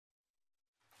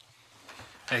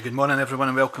Good morning everyone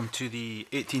and welcome to the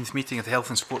 18th meeting of the Health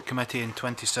and Sport Committee in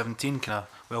 2017. Can I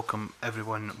welcome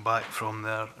everyone back from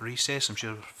their recess? I'm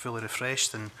sure fully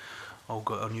refreshed and all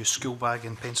got our new school bag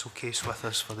and pencil case with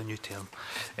us for the new term.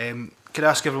 Could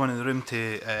I ask everyone in the room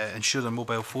to ensure their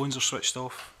mobile phones are switched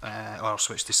off or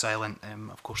switched to silent?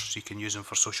 Of course you can use them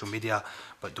for social media,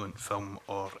 but don't film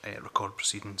or record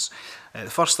proceedings. The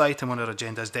first item on our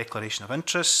agenda is declaration of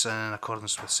interests. In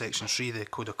accordance with section 3 of the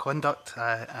Code of Conduct,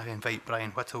 I invite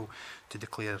Brian Whittle to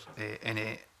declare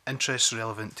any interests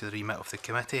relevant to the remit of the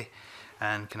committee.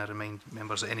 And can I remind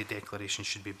members that any declaration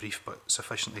should be brief but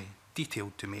sufficiently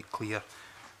detailed to make clear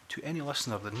to any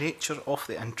listener the nature of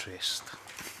the interest.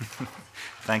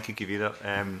 Thank you, Kavira.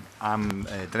 I'm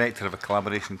Director of a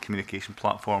collaboration communication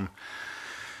platform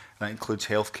that includes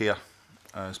healthcare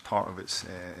as part of its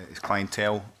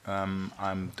clientele.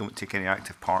 I don't take any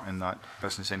active part in that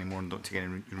business anymore and don't take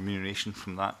any remuneration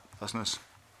from that business.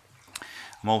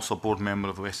 I'm also a board member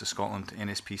of the West of Scotland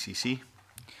NSPCC.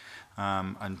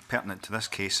 And pertinent to this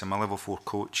case, I'm a level 4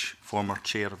 coach, former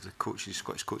chair of the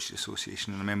Scottish Coaches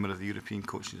Association and a member of the European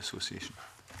Coaches Association.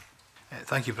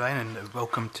 Thank you, Brian, and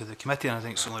welcome to the committee. And I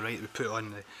think it's only right we put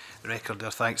on the record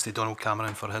there thanks to Donald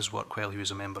Cameron for his work while he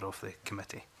was a member of the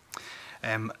committee.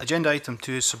 Agenda item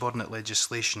 2 is subordinate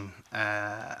legislation.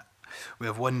 We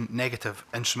have one negative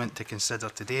instrument to consider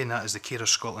today, and that is the Carers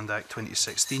Scotland Act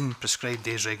 2016, Prescribed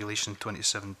Days Regulation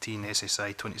 2017,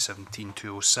 SSI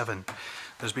 2017-207.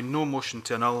 There's been no motion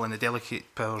to annul, and the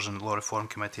Delegate Powers and Law Reform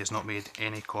Committee has not made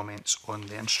any comments on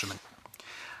the instrument.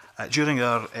 During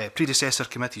our predecessor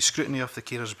committee scrutiny of the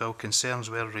Carers Bill, concerns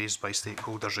were raised by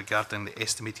stakeholders regarding the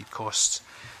estimated costs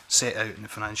set out in the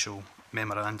financial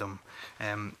memorandum.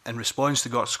 In response,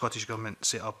 the Scottish Government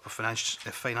set up a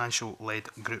financial-led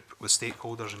group with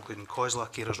stakeholders, including COSLA,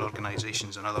 carers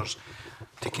organisations and others,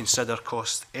 to consider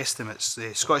cost estimates.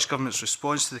 The Scottish Government's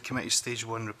response to the committee's Stage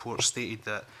 1 report stated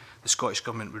that the Scottish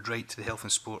Government would write to the Health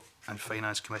and Sport and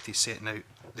Finance Committee setting out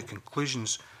the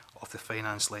conclusions of the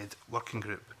finance-led working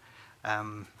group.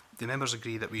 The members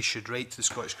agree that we should write to the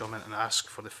Scottish Government and ask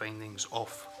for the findings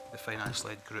of the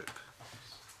finance-led group.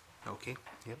 Okay,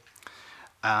 yep.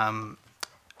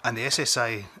 And the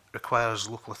SSI requires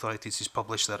local authorities to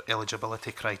publish their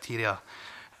eligibility criteria.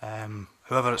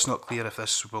 However, it's not clear if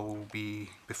this will be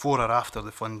before or after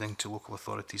the funding to local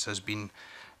authorities has been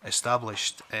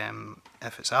established.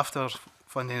 If it's after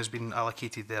funding has been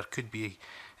allocated, there could be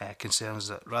concerns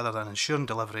that rather than ensuring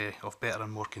delivery of better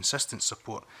and more consistent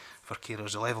support for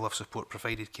carers, the level of support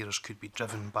provided carers could be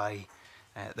driven by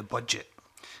the budget.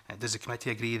 Does the committee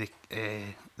agree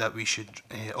that we should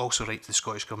also write to the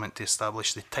Scottish Government to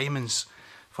establish the timings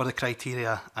for the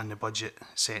criteria and the budget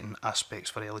setting aspects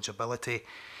for eligibility,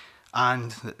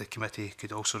 and that the committee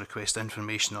could also request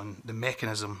information on the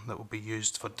mechanism that will be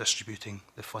used for distributing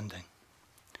the funding?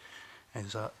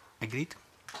 Is that agreed?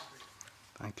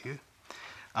 Thank you.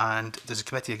 And does the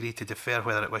committee agree to defer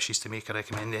whether it wishes to make a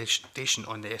recommendation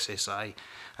on the SSI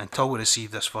until we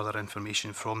receive this further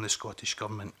information from the Scottish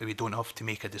Government? We don't have to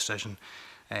make a decision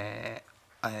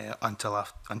until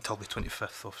the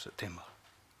 25th of September.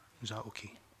 Is that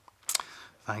okay?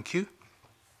 Thank you.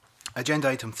 Agenda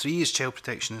item 3 is child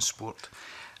protection and sport.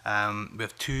 We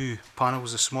have two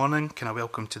panels this morning. Can I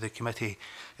welcome to the committee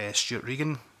Stewart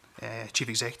Regan, Chief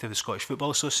Executive of the Scottish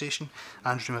Football Association,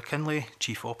 Andrew McKinlay,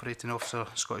 Chief Operating Officer,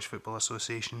 Scottish Football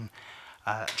Association,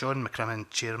 John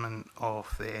McCrimmond, Chairman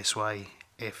of the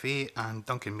SYFA, and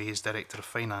Duncan Mayze, Director of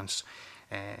Finance,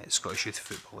 Scottish Youth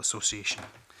Football Association.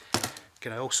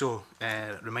 Can I also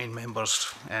remind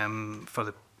members, for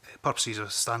the purposes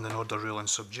of standing order rule and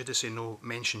sub judice, no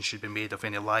mention should be made of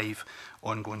any live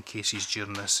ongoing cases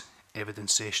during this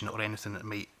evidence session or anything that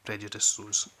might prejudice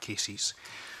those cases.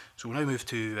 So we'll now move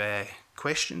to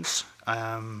questions.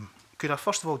 Could I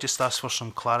first of all just ask for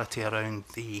some clarity around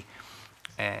the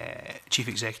Chief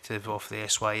Executive of the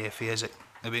SYFA?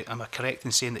 Am I correct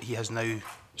in saying that he has now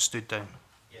stood down?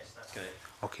 Yes, that's correct.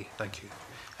 Okay, thank you.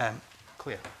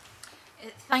 Claire.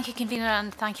 Thank you, Convener,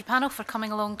 and thank you, panel, for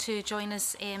coming along to join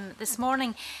us this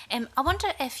morning. I wonder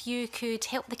if you could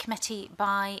help the committee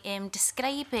by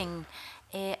describing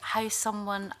how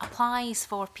someone applies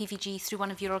for PVG through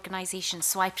one of your organisations.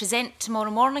 So I present tomorrow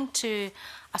morning to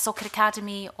a soccer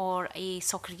academy or a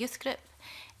soccer youth group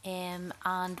and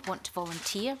want to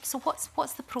volunteer. So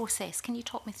what's the process? Can you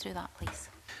talk me through that, please?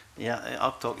 Yeah,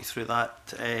 I'll talk you through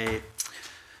that.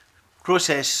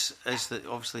 Process is that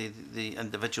obviously the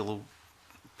individual will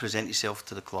present himself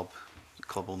to the club. The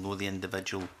club will know the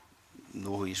individual,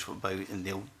 know who he's about, and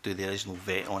they'll do the original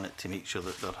vet on it to make sure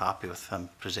that they're happy with him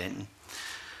presenting.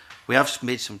 We have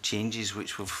made some changes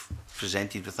which we've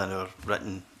presented within our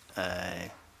written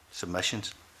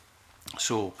submissions.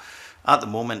 So at the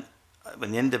moment,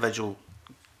 when the individual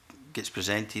gets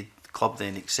presented, the club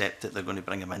then accept that they're going to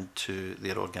bring them into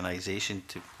their organisation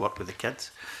to work with the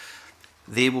kids.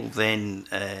 They will then,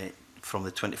 from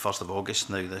the 21st of August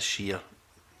now this year,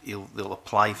 they'll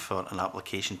apply for an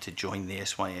application to join the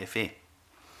SYFA.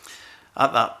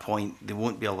 At that point, they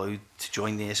won't be allowed to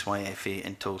join the SYFA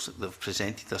until they've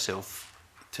presented themselves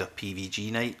to a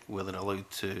PVG night, where they're allowed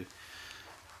to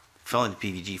fill in the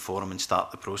PVG form and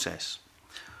start the process.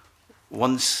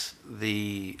 Once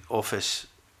the office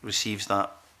receives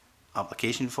that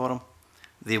application form,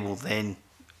 they will then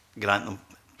grant them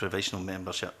provisional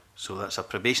membership. So that's a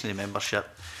probationary membership,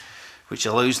 which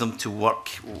allows them to work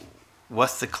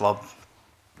with the club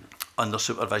under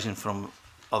supervision from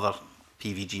other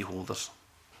PVG holders.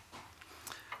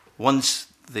 Once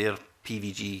their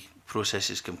PVG process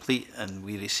is complete and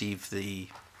we receive the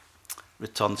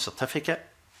return certificate,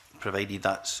 provided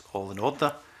that's all in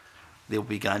order, they'll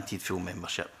be granted full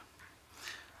membership.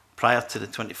 Prior to the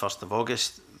 21st of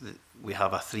August, we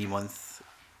have a 3-month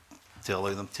to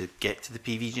allow them to get to the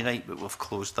PVG night, but we've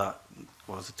closed that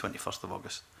was the 21st of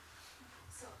August.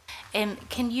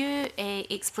 Can you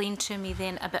explain to me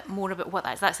then a bit more about what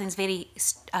that is? That sounds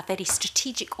a very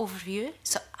strategic overview.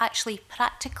 So actually,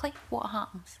 practically, what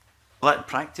happens? Well,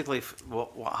 practically,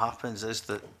 what happens is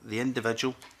that the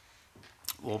individual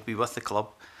will be with the club.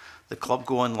 The club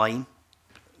go online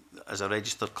as a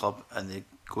registered club and they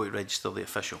go to register the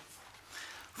official.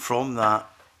 From that,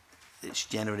 it's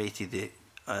generated the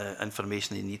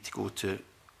information they need to go to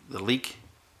the league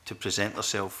to present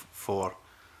themselves for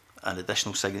an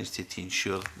additional signature to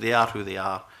ensure they are who they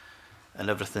are and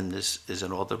everything is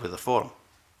in order with the form.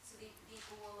 So they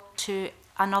go along to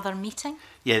another meeting?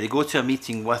 Yeah, they go to a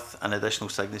meeting with an additional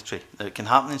signatory. Now, it can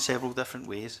happen in several different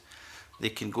ways. They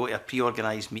can go to a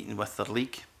pre-organised meeting with their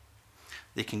league.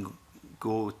 They can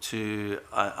go to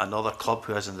another club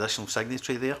who has an additional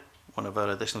signatory there, one of our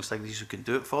additional signatories who can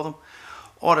do it for them.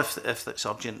 Or if it's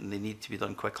urgent and they need to be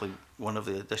done quickly, one of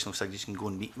the additional signatories can go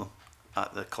and meet them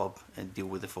at the club and deal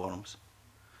with the forms.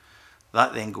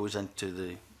 That then goes into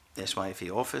the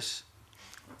SYFA office.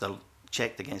 They're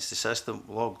checked against the system,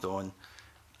 logged on,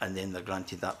 and then they're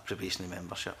granted that probationary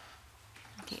membership.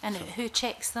 Okay, and so, who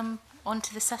checks them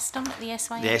onto the system at the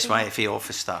SYFA? The SYFA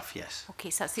office staff, yes. Okay,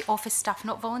 so that's the office staff,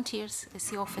 not volunteers, it's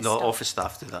the office no, staff? No, office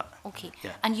staff do that. Okay,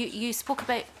 yeah. And you spoke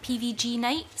about PVG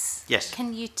nights? Yes.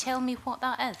 Can you tell me what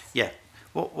that is? Yeah,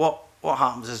 what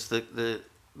happens is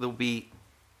there'll be,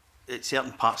 at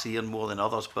certain parts of the year more than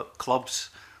others, but clubs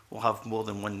will have more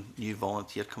than one new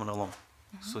volunteer coming along.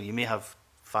 Mm-hmm. So you may have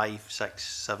 5, 6,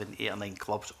 7, 8 or 9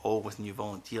 clubs all with new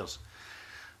volunteers.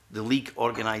 The league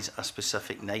organise a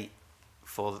specific night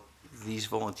for these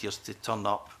volunteers to turn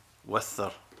up with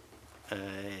their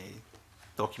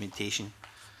documentation,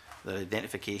 their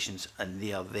identifications, and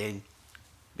they are then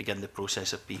begin the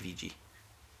process of PVG.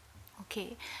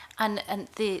 Okay, and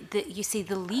you say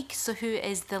the league, so who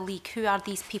is the league? Who are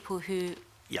these people who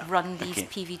run these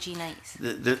PVG nights?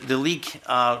 The league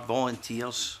are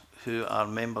volunteers who are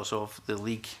members of the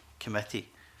league committee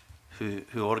who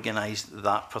organise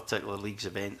that particular league's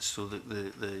events, so that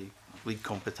the league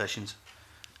competitions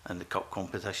and the cup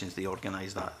competitions, they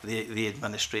organise that. They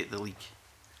administrate the league.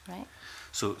 Right.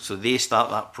 So they start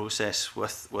that process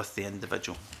with the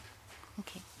individual.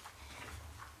 Okay.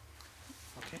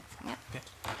 Okay. Yeah.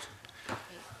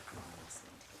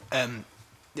 Okay.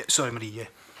 Yeah, sorry, Marie, yeah.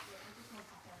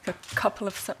 A couple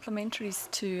of supplementaries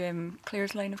to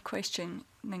Claire's line of questioning.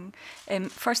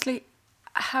 Firstly,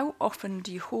 how often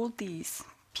do you hold these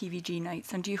PVG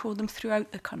nights, and do you hold them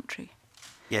throughout the country?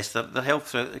 Yes, they're held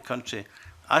throughout the country.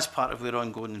 As part of our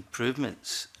ongoing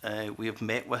improvements, we have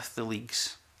met with the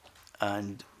leagues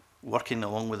and working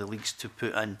along with the leagues to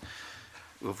put in,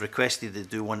 we've requested to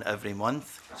do one every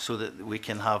month so that we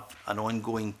can have an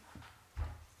ongoing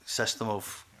system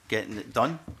of getting it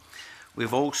done.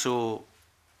 We've also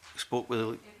spoke with the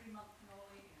league.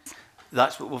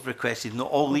 That's what we've requested.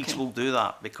 Not all leagues will do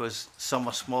that because some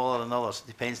are smaller than others. It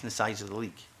depends on the size of the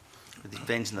league. It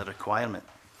depends on the requirement.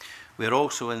 We're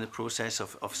also in the process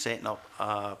of setting up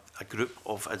a group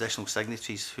of additional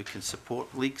signatories who can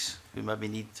support leagues who maybe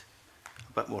need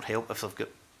a bit more help if they've got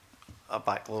a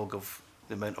backlog of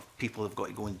the amount of people they've got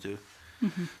to go and do.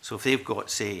 Mm-hmm. So if they've got,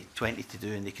 say, 20 to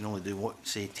do and they can only do,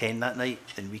 say, 10 that night,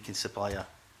 then we can supply a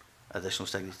additional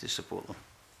signatory to support them.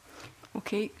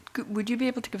 Okay, would you be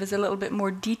able to give us a little bit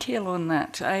more detail on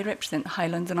that? I represent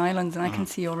Highlands and Islands, and I can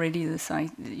see already the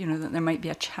side, that there might be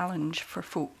a challenge for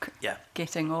folk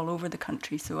getting all over the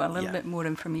country. So a little bit more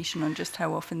information on just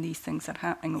how often these things are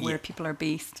happening, where people are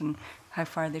based, and how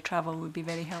far they travel would be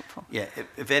very helpful. Yeah,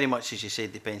 it very much, as you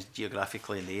said, depends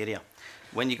geographically in the area.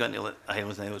 When you go into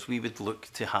Highlands and Isles, we would look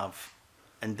to have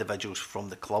individuals from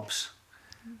the clubs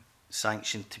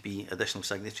sanctioned to be additional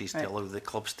signatories to allow the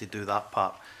clubs to do that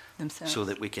part Themselves. so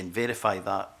that we can verify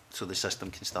that so the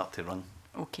system can start to run.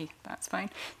 Okay, that's fine.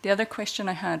 The other question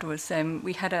I had was,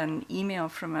 we had an email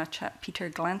from a chap, Peter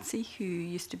Glancy, who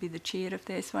used to be the chair of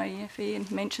the SYFA, and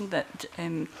he mentioned that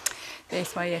the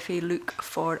SYFA look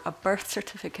for a birth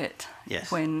certificate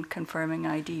when confirming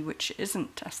ID, which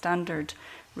isn't a standard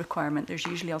requirement. There's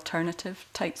usually alternative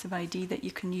types of ID that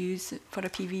you can use for a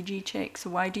PVG check. So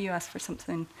why do you ask for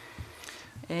something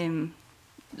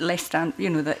less than, you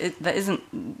know,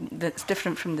 that's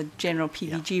different from the general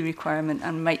PVG requirement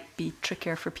and might be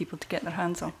trickier for people to get their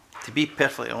hands on? To be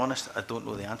perfectly honest, I don't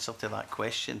know the answer to that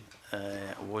question.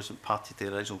 I wasn't part of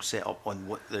the original setup on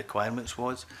what the requirements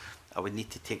was. I would need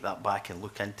to take that back and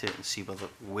look into it and see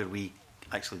where we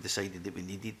actually decided that we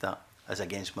needed that as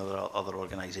against other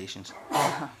organisations.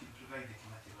 Provide the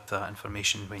committee with that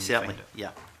information when you find it.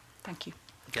 Yeah. Thank you.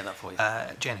 Get that for you.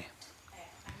 Jenny.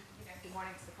 Good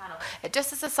morning to the panel.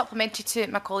 Just as a supplementary to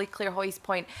my colleague Claire Hoy's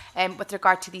point with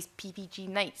regard to these PVG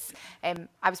nights,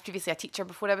 I was previously a teacher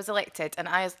before I was elected, and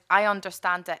I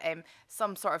understand that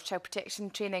some sort of child protection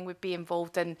training would be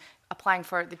involved in applying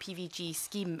for the PVG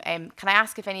scheme. Can I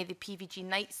ask if any of the PVG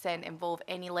nights then involve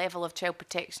any level of child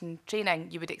protection training?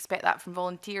 You would expect that from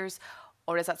volunteers,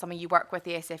 or is that something you work with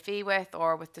the SFA with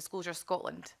or with Disclosure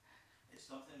Scotland? It's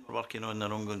something we're working on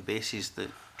an ongoing basis, the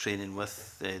training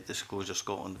with Disclosure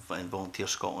Scotland and Volunteer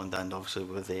Scotland, and obviously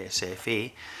with the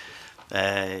SFA.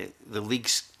 The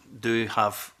leagues do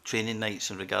have training nights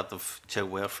in regard of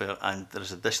child welfare, and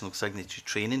there's additional signatory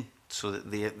training so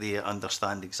that they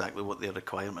understand exactly what their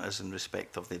requirement is in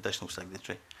respect of the additional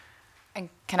signatory. And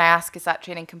can I ask, is that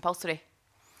training compulsory?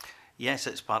 Yes,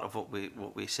 it's part of what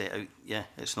we set out. Yeah,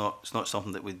 it's not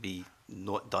something that would be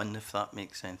not done, if that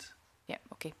makes sense. Yeah.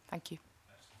 Okay. Thank you.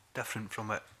 Different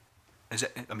from it. Is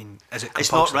it? I mean, is it compulsory?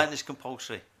 It's not written as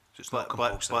compulsory. So it's not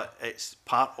compulsory. But it's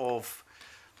part of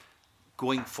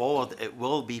going forward. It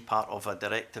will be part of a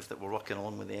directive that we're working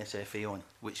on with the SFA on,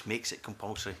 which makes it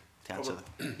compulsory. To answer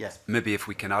that. Yes. Maybe if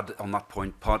we can add on that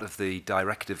point, part of the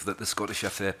directive that the Scottish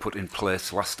FA put in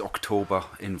place last October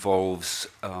involves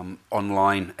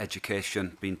online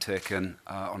education being taken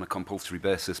on a compulsory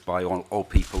basis by all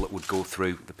people that would go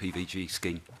through the PVG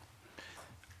scheme.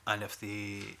 And if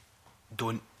they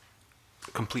don't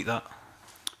complete that?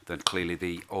 Then clearly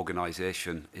the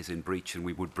organisation is in breach, and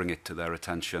we would bring it to their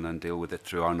attention and deal with it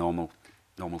through our normal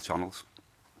channels.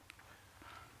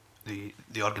 The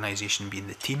organisation being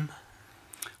the team?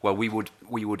 Well, we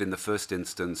would in the first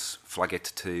instance flag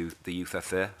it to the Youth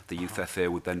FA. The Youth FA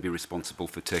would then be responsible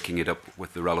for taking it up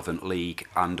with the relevant league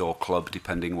and or club,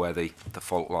 depending where the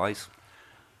fault lies.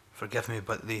 Forgive me,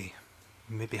 but they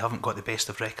maybe haven't got the best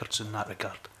of records in that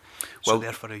regard. Well, so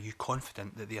therefore, are you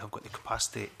confident that they have got the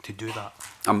capacity to do that?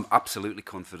 I'm absolutely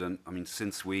confident. I mean,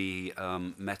 since we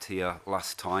met here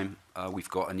last time, we've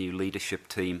got a new leadership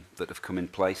team that have come in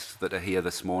place that are here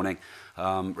this morning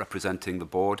representing the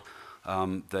board.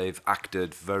 They've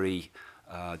acted very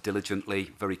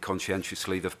diligently, very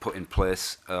conscientiously. They've put in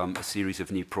place a series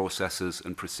of new processes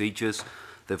and procedures.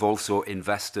 They've also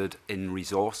invested in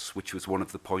resource, which was one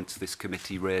of the points this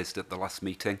committee raised at the last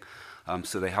meeting.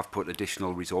 So they have put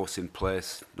additional resource in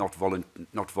place, not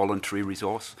voluntary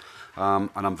resource. And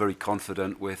I'm very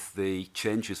confident with the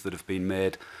changes that have been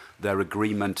made, their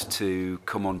agreement to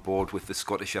come on board with the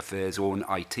Scottish FA's own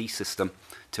IT system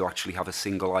to actually have a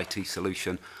single IT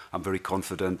solution. I'm very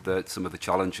confident that some of the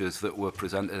challenges that were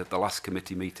presented at the last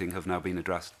committee meeting have now been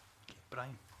addressed.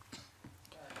 Brian.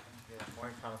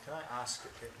 Morning, panel. Can I ask,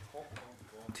 what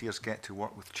will volunteers get to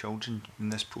work with children in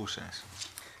this process?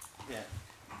 Yeah.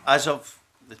 As of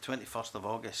the 21st of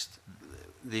August,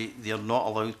 they are not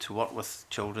allowed to work with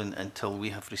children until we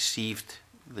have received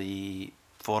the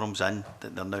forms in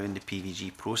that they're now in the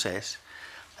PVG process.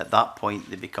 At that point,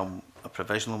 they become a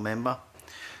provisional member,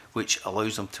 which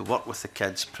allows them to work with the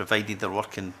kids, provided they're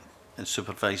working and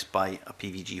supervised by a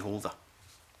PVG holder.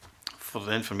 For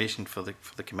the information for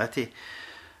the committee,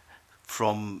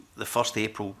 from the 1st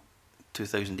April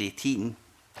 2018,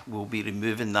 we'll be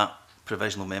removing that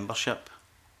provisional membership,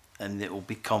 and it will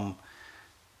become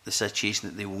the situation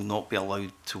that they will not be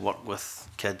allowed to work with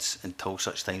kids until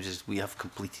such times as we have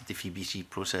completed the PVG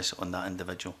process on that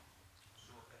individual.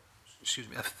 Excuse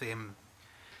me,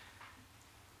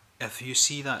 if you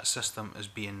see that system as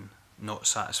being not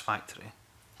satisfactory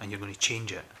and you're going to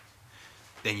change it,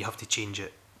 then you have to change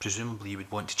it. Presumably you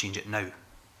would want to change it now.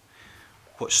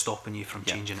 What's stopping you from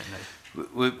changing it now?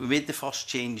 We made the first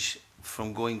change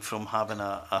from going from having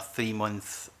a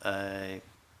 3-month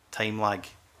time lag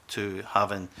to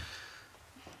having,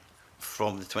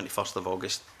 from the 21st of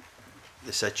August,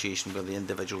 the situation where the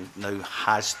individual now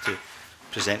has to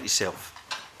present himself.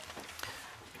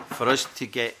 For us to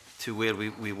get to where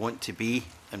we want to be,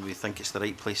 and we think it's the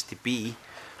right place to be,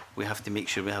 we have to make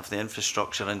sure we have the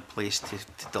infrastructure in place to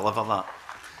deliver that.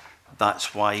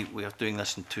 That's why we are doing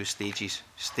this in 2 stages.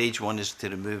 Stage 1 is to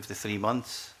remove the 3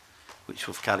 months, which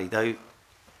we've carried out,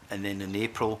 and then in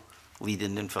April,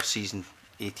 leading in for season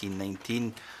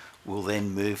 18-19, we'll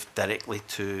then move directly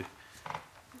to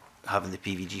having the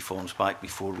PVG forms back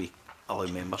before we allow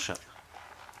membership.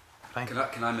 Can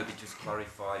I maybe just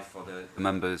clarify for the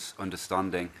members'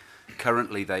 understanding?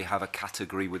 Currently, they have a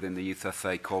category within the Youth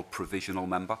FA called provisional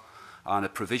member. And a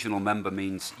provisional member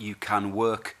means you can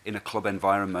work in a club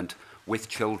environment with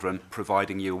children,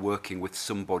 providing you're working with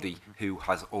somebody who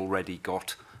has already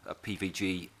got a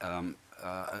PVG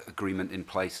agreement in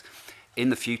place. In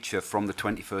the future, from the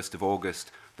 21st of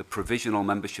August, the provisional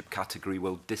membership category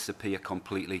will disappear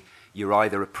completely. You're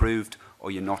either approved or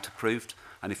you're not approved.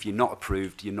 And if you're not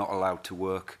approved, you're not allowed to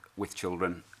work with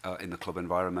children in the club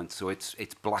environment. So it's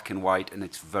black and white, and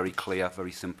it's very clear,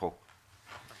 very simple.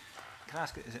 Can I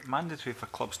ask, is it mandatory for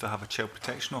clubs to have a child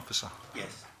protection officer?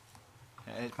 Yes.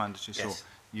 It is mandatory, Yes.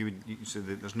 so so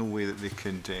that there's no way that they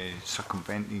could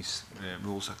circumvent these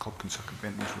rules, a club can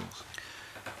circumvent these rules?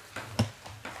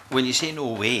 When you say no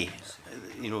way,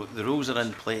 the rules are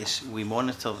in place. We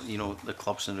monitor, the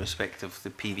clubs in respect of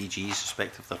the PVGs,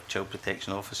 respect of their child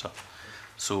protection officer.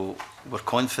 So we're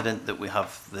confident that we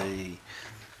have the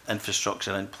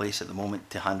infrastructure in place at the moment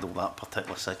to handle that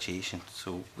particular situation.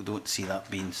 So we don't see that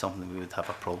being something we would have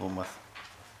a problem with.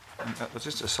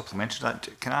 Just a supplementary to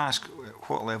that, can I ask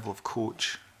what level of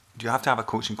coach, do you have to have a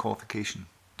coaching qualification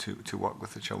to work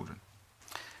with the children?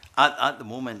 At the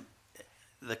moment,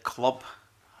 the club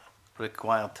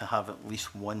required to have at least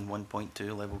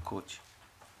 1.2 level coach.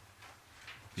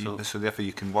 So therefore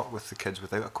you can work with the kids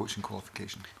without a coaching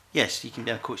qualification? Yes, you can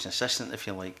be a coaching assistant if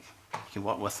you like. You can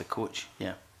work with the coach,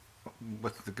 yeah.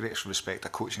 With the greatest respect, a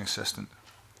coaching assistant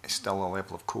is still a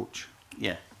level of coach.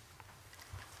 Yeah.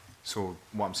 So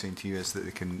what I'm saying to you is that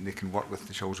they can work with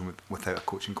the children without a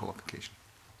coaching qualification.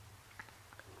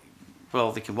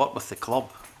 Well, they can work with the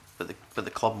club, but the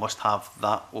club must have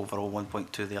that overall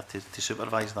 1.2 there to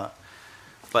supervise that.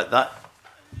 But that,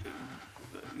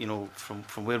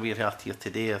 from where we're at here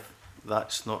today,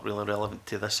 that's not really relevant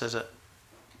to this, is it?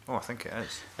 Oh, I think it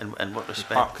is. In what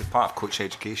respect? Because part of coach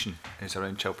education is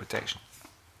around child protection.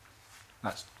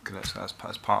 That's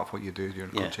part of what you do during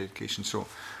coach education. So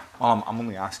I'm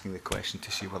only asking the question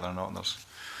to see whether or not there's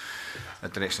a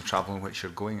direction of travel in which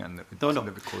you're going, and that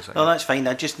would close that. No, that's fine.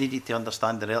 I just needed to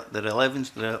understand the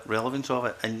relevance of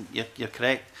it. And you're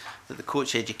correct that the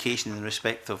coach education in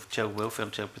respect of child welfare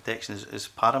and child protection is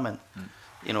paramount.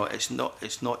 It's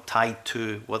not tied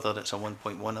to whether it's a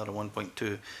 1.1 or a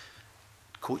 1.2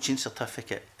 coaching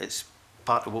certificate. It's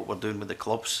part of what we're doing with the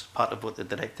clubs, part of what the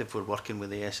directive we're working with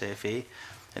the SFA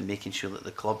and making sure that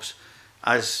the clubs,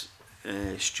 as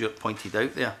Stewart pointed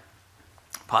out there,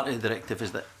 part of the directive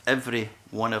is that every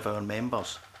one of our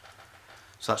members,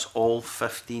 so that's all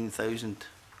 15,000,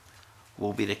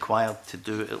 will be required to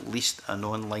do at least an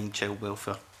online child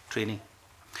welfare training.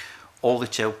 All the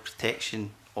child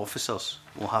protection officers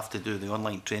will have to do the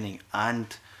online training and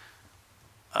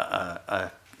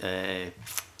a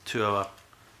 2-hour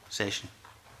session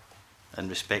in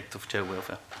respect of child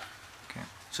welfare. Okay.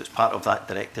 So it's part of that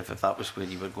directive, if that was where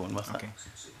you were going with it. In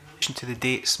relation to the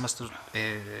dates, Mr.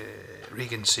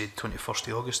 Regan said 21st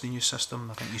of August, the new system.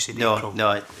 I think you said April. No,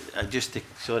 I just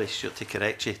sorry, Stuart, to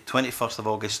correct you. 21st of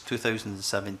August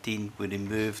 2017, we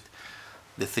removed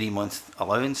the 3-month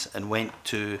allowance and went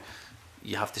to,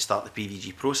 you have to start the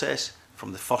PVG process.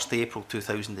 From the 1st of April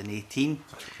 2018,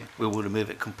 we will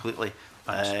remove it completely.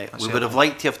 We would have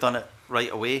liked to have done it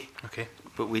right away,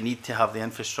 but we need to have the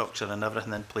infrastructure and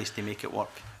everything in place to make it work.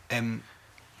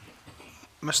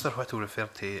 Mr. Whittle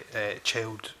referred to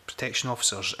child protection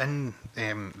officers. In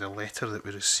the letter that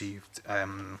we received,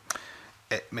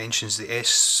 it mentions the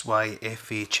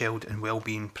SYFA Child and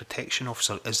Wellbeing Protection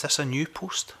Officer. Is this a new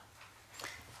post?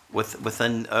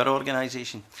 Within our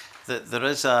organisation, there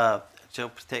is a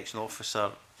child protection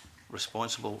officer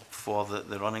responsible for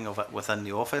the running of it within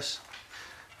the office.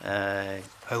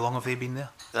 How long have they been there?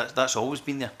 That's always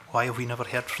been there. Why have we never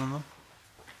heard from them?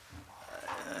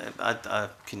 I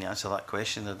can answer that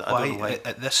question. I Why, don't know why.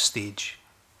 at this stage,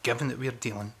 given that we're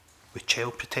dealing with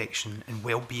child protection and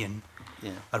well-being,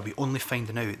 Yeah. are we only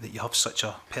finding out that you have such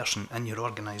a person in your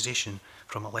organisation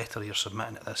from a letter you're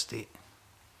submitting at this date?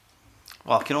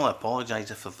 Well, I can only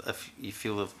apologise if you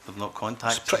feel they've not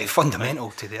contacted It's pretty you. fundamental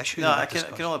to the issue. No, that I we're can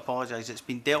discussing. only apologise. It's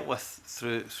been dealt with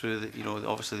through the, you know,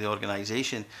 obviously the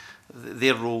organisation.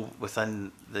 Their role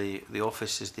within the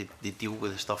office is they deal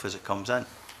with the stuff as it comes in.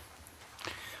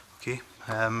 Okay.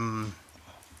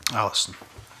 Alison.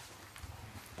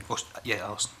 Oh, yeah,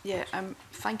 Alison. Yeah,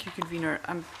 thank you, Convener.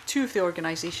 Two of the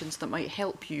organisations that might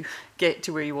help you get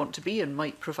to where you want to be and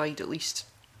might provide at least,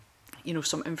 you know,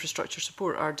 some infrastructure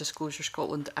support are Disclosure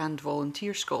Scotland and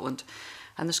Volunteer Scotland.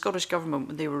 And the Scottish Government,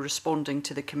 when they were responding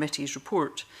to the committee's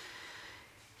report,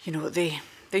 you know, they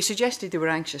suggested they were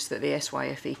anxious that the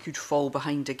SYFA could fall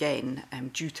behind again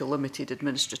due to limited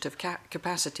administrative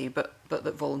capacity, but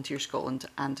that Volunteer Scotland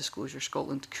and Disclosure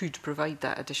Scotland could provide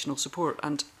that additional support.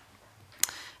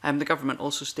 And the Government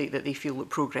also state that they feel that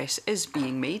progress is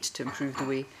being made to improve the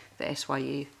way the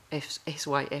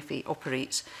SYFA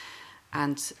operates.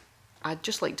 And I'd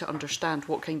just like to understand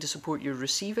what kind of support you're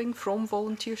receiving from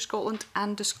Volunteer Scotland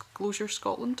and Disclosure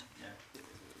Scotland.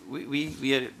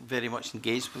 We are very much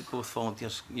engaged with both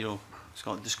Volunteers, you know,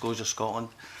 Disclosure Scotland,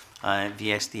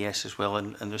 VSDS as well,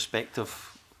 in respect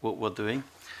of what we're doing.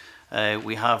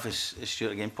 We have, as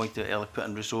Stewart again pointed out earlier, put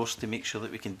in resource to make sure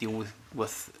that we can deal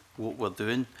with what we're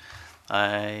doing.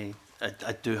 I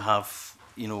do have,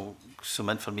 you know, some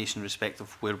information in respect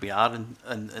of where we are in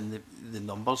the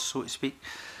numbers, so to speak.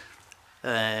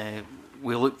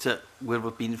 We looked at where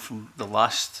we've been from the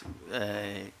last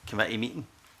committee meeting,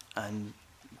 and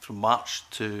from March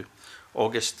to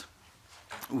August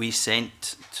we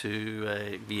sent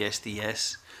to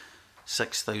VSDS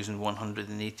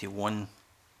 6,181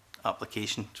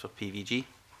 applications for PVG,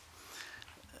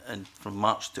 and from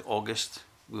March to August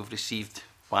we've received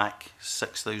back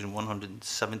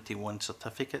 6,171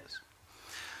 certificates.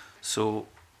 So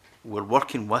we're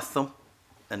working with them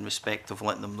in respect of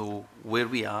letting them know where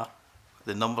we are,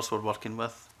 the numbers we're working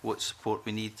with, what support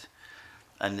we need,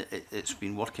 and it's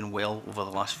been working well over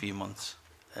the last few months.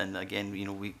 And again, you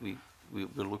know, we're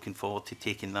looking forward to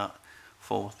taking that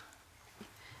forward.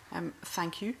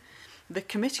 Thank you. The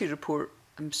committee report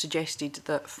suggested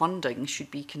that funding should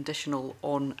be conditional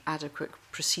on adequate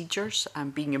procedures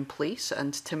being in place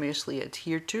and timorously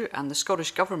adhered to, and the Scottish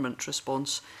Government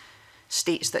response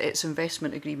states that its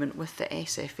investment agreement with the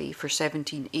SFA for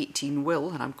 17-18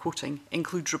 will, and I'm quoting,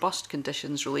 include robust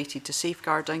conditions related to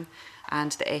safeguarding,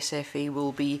 and the SFA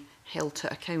will be held to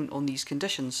account on these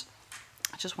conditions.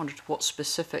 I just wondered what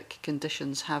specific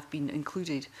conditions have been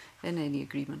included in any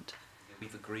agreement.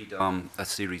 We've agreed on a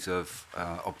series of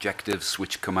objectives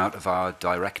which come out of our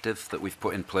directive that we've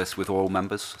put in place with all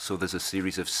members. So there's a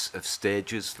series of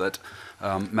stages that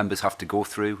members have to go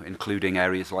through, including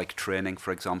areas like training,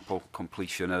 for example,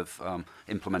 completion of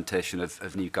implementation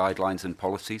of new guidelines and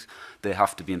policies. They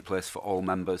have to be in place for all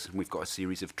members. And we've got a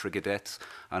series of trigger dates,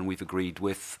 and we've agreed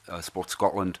with Sport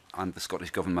Scotland and the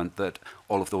Scottish Government that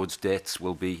all of those dates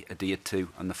will be adhered to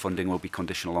and the funding will be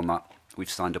conditional on that. We've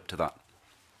signed up to that.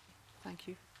 Thank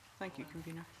you. Thank you,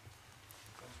 Convener.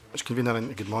 Mr Convener,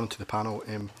 and good morning to the panel.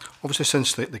 Obviously,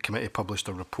 since the committee published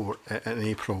a report in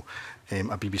April,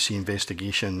 a BBC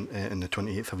investigation in the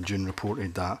 28th of June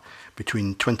reported that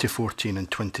between 2014 and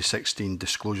 2016,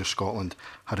 Disclosure Scotland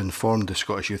had informed the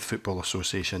Scottish Youth Football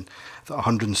Association that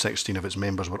 116 of its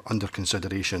members were under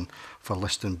consideration for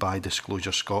listing by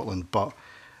Disclosure Scotland, but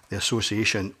the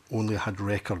association only had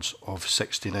records of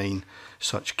 69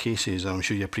 such cases. And I'm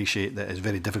sure you appreciate that it's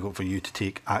very difficult for you to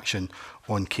take action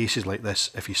on cases like this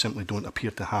if you simply don't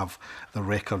appear to have the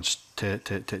records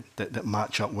that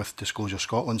match up with Disclosure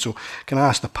Scotland. So can I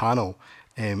ask the panel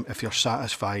if you're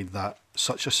satisfied that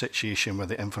such a situation where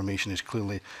the information is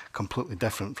clearly completely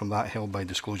different from that held by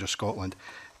Disclosure Scotland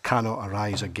cannot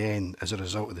arise again as a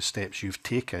result of the steps you've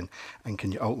taken, and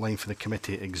can you outline for the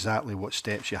committee exactly what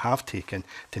steps you have taken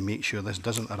to make sure this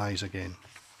doesn't arise again?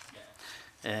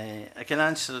 I can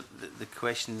answer the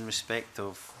question in respect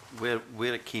of where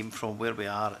it came from, where we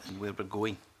are and where we're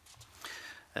going.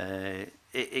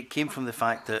 It came from the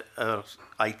fact that our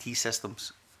IT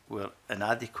systems were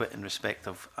inadequate in respect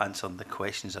of answering the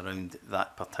questions around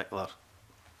that particular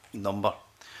number.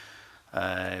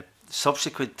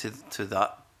 Subsequent to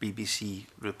that BBC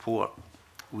report,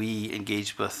 we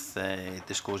engaged with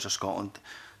Disclosure Scotland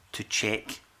to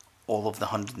check all of the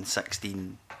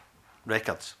 116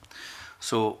 records.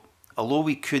 So although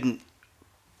we couldn't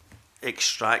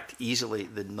extract easily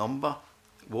the number,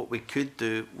 what we could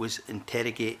do was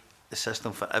interrogate the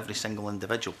system for every single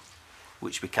individual,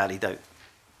 which we carried out.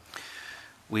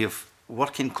 We have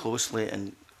working closely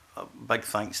and a big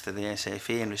thanks to the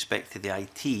SFA in respect to the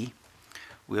IT,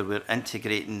 where we're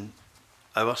integrating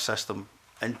our system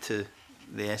into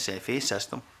the SFA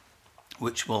system,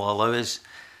 which will allow us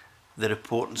the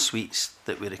reporting suites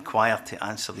that we require to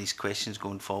answer these questions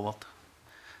going forward.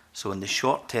 So in the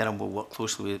short term, we'll work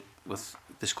closely with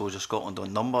Disclosure Scotland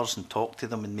on numbers and talk to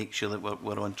them and make sure that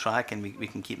we're on track and we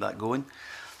can keep that going.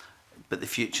 But the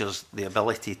future's the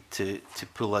ability to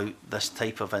pull out this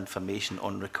type of information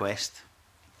on request.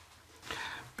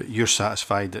 But you're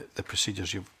satisfied that the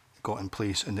procedures you've got in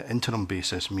place on the interim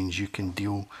basis means you can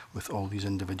deal with all these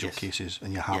individual cases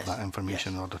and you have that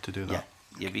information in order to do that?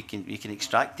 Yeah, we can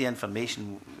extract the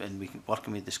information and we can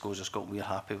working with Disclosure Scotland. We're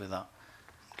happy with that.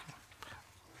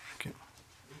 Okay.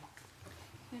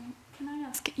 Can I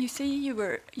ask, you say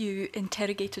you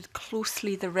interrogated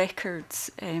closely the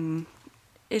records.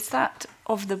 Is that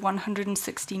of the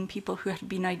 116 people who had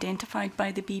been identified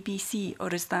by the BBC,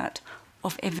 or is that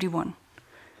of everyone?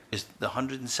 It's the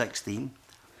 116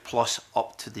 plus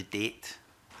up to the date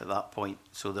at that point.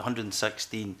 So the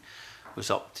 116 was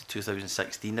up to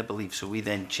 2016, I believe. So we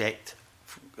then checked,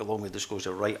 along with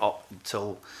Disclosure, right up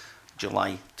until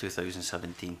July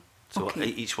 2017. So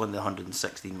each one of the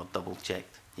 116 were double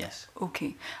checked, yes.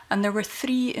 Okay. And there were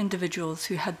 3 individuals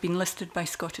who had been listed by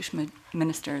Scottish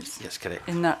ministers. Yes, correct.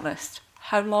 In that list.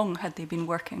 How long had they been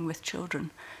working with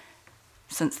children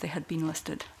since they had been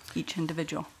listed, each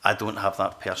individual? I don't have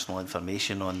that personal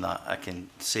information on that. I can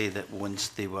say that once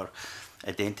they were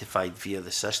identified via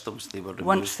the systems, they were removed.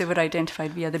 Once they were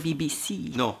identified via the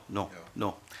BBC? No.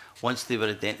 Once they were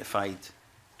identified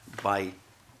by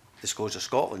Disclosure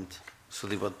Scotland, so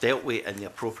they were dealt with in the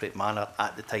appropriate manner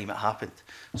at the time it happened.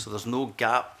 So there's no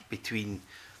gap between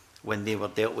when they were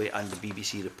dealt with and the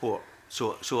BBC report.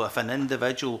 So if an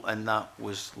individual in that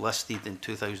was listed in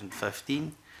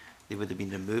 2015, they would have been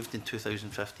removed in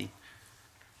 2015.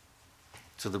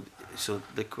 So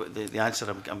the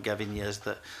answer I'm giving you is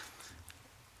that.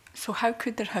 So how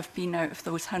could there have been, out of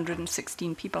those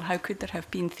 116 people, how could there have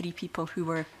been 3 people who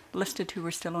were listed who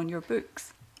were still on your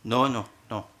books? No.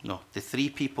 The 3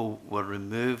 people were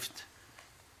removed,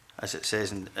 as it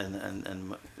says in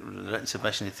written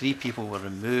submission. The 3 people were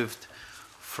removed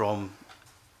from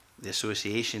the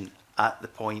association at the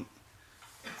point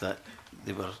that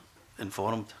they were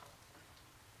informed.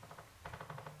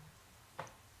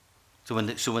 So when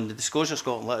the Disclosure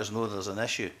Scotland let us know there's an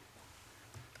issue,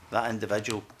 that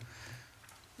individual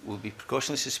will be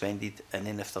precautionally suspended, and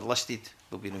then if they're listed,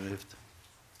 they'll be removed.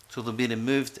 So they'll be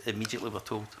removed immediately, we're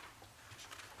told.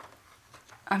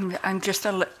 I'm just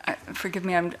forgive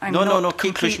me. I'm no.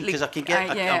 Keep pushing, because I can get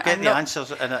I'll get the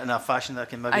answers in a fashion that I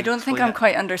can maybe. I don't think I'm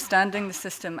quite understanding the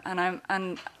system,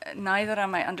 and neither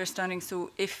am I understanding.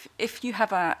 So if you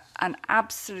have an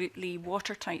absolutely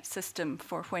watertight system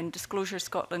for when Disclosure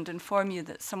Scotland inform you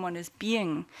that someone is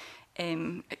being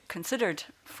considered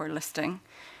for listing,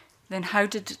 then how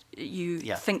did you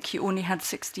think you only had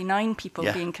 69 people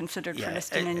being considered for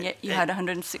listing, and yet you had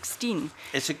 116?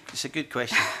 It's a good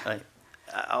question, right?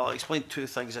 I'll explain 2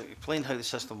 things. I'll explain how the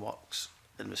system works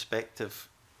in respect of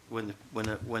when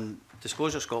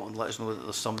Disclosure Scotland let us know that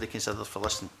there's somebody considered for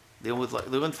listing.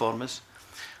 They'll inform us.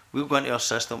 We'll go into our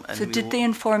system and. So did they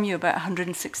inform you about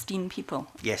 116 people?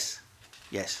 Yes.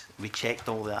 We checked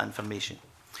all that information,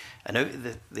 and out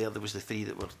of there was the 3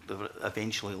 that were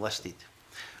eventually listed.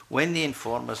 When they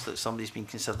inform us that somebody's been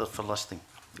considered for listing,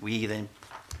 we then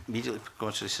immediately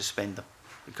precautionally suspend them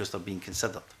because they're being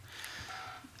considered.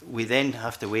 We then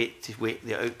have to wait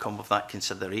the outcome of that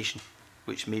consideration,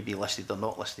 which may be listed or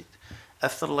not listed.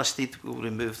 If they're listed, we'll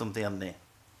remove them there and then.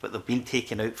 But they've been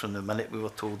taken out from the minute we were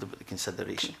told about the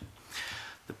consideration.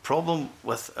 The problem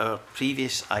with our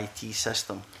previous IT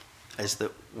system is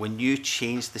that when you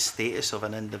change the status of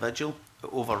an individual,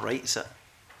 it overwrites it.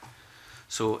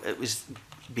 So it was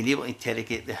being able to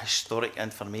interrogate the historic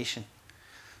information.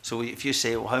 So if you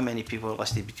say, well, how many people are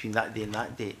listed between that day and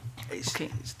that date,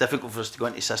 it's difficult for us to go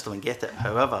into the system and get it.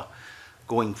 However,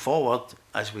 going forward,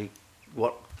 as we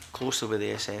work closer with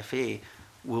the SFA,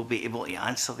 we'll be able to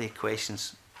answer the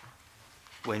questions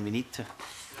when we need to.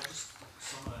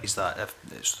 Is that, if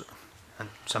it's in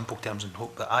simple terms and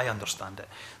hope that I understand it,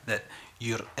 that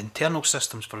your internal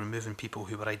systems for removing people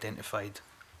who were identified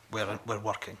were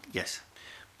working? Yes.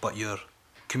 But your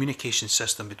communication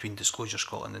system between Disclosure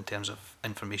Scotland in terms of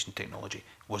information technology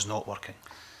was not working?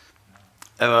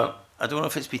 I don't know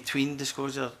if it's between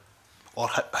Disclosure or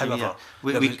however.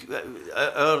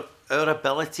 Our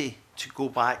ability to go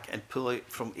back and pull out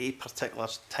from a particular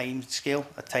time scale,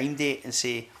 a time date, and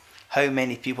say how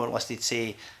many people are listed,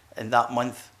 say, in that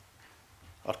month,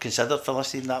 or considered for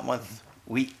listed in that month,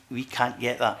 We can't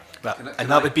get that. And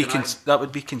that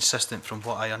would be consistent from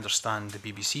what I understand the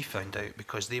BBC found out,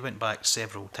 because they went back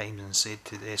several times and said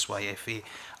to the SYFA,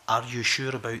 "Are you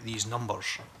sure about these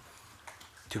numbers?"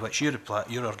 To which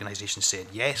your organisation said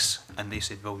yes, and they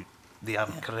said, "Well, they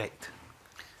aren't correct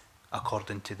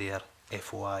according to their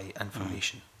FOI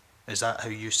information." Is that how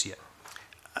you see it?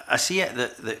 I see it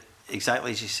that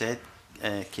exactly as you said.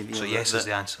 So yes is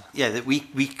the answer. Yeah, that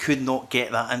we could not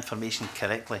get that information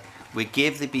correctly. We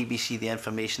gave the BBC the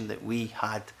information that we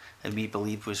had and we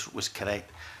believed was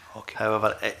correct. Okay.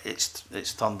 However,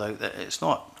 it's turned out that it's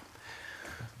not.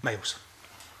 Miles.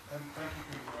 Thank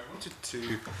you. I wanted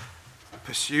to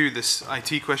pursue this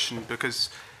IT question, because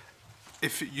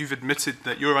if you've admitted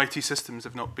that your IT systems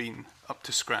have not been up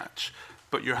to scratch,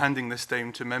 but you're handing this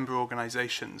down to member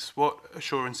organisations, what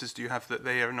assurances do you have that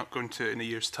they are not going to, in a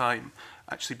year's time,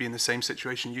 actually be in the same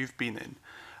situation you've been in?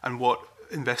 And what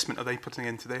investment are they putting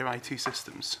into their IT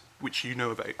systems, which you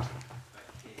know about?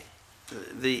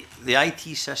 The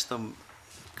IT system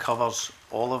covers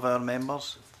all of our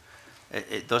members.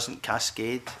 It doesn't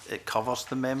cascade, it covers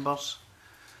the members.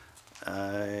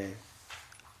 To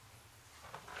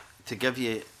give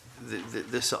you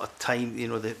the sort of time, you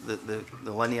know, the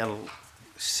linear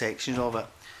sections of it.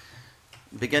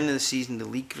 Beginning of the season, the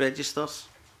league registers,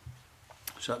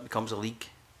 so it becomes a league.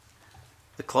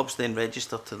 The clubs then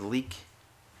register to the league.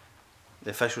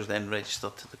 The officials then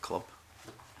register to the club.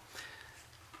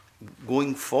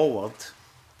 Going forward,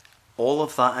 all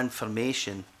of that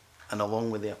information, and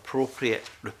along with the appropriate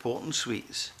reporting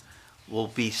suites, will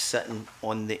be sitting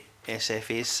on the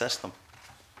SFA's system.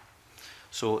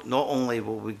 So not only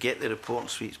will we get the reporting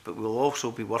suites, but we'll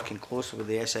also be working closely with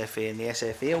the SFA, and the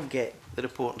SFA will get the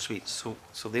reporting suites,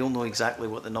 so they'll know exactly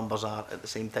what the numbers are at the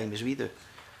same time as we do.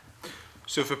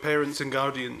 So for parents and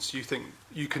guardians, you think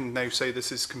you can now say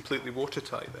this is completely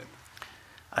watertight then?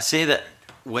 I say that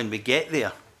when we get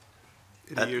there,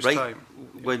 in a year's time?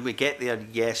 When we get there,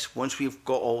 yes. Once we've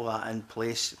got all that in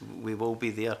place, we will be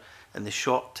there. In the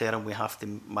short term, we have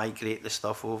to migrate the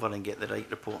stuff over and get the right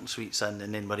reporting suites in,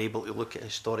 and then we're able to look at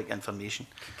historic information.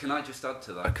 Can I just add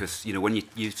to that? Because, you know, when you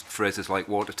use phrases like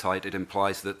watertight, it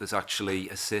implies that there's actually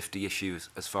a safety issue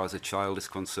as far as a child is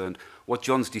concerned. What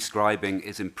John's describing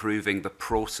is improving the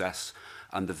process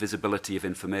and the visibility of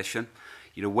information.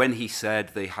 You know, when he said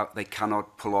they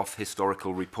cannot pull off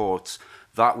historical reports,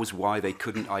 that was why they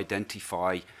couldn't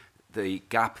identify the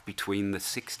gap between the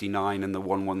 69 and the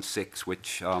 116,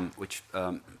 which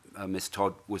Ms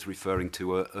Todd was referring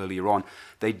to earlier on.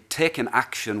 They'd taken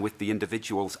action with the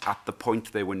individuals at the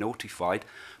point they were notified,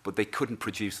 but they couldn't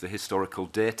produce the historical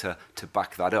data to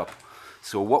back that up.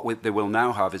 So what they will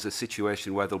now have is a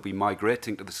situation where they'll be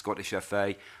migrating to the Scottish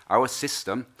FA, our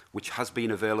system, which has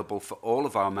been available for all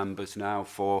of our members now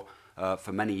for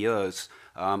many years,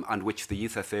 and which the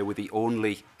Youth FA were the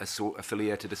only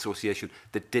affiliated association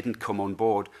that didn't come on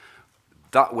board.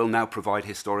 That will now provide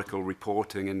historical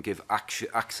reporting and give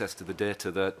access to the data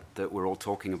that we're all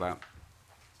talking about.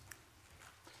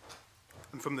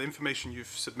 And from the information you've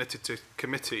submitted to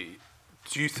committee,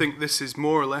 do you think this is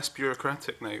more or less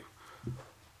bureaucratic now?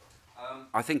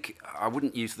 I think I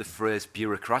wouldn't use the phrase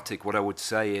bureaucratic. What I would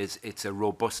say is it's a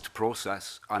robust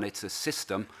process, and it's a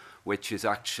system which is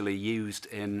actually used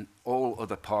in all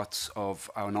other parts of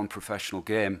our non-professional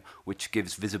game, which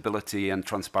gives visibility and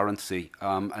transparency,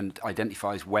 and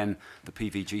identifies when the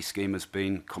PVG scheme has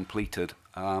been completed.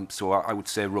 So I would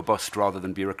say robust rather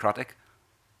than bureaucratic.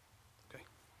 Okay,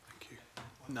 thank you.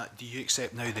 Now, do you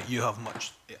accept now that you have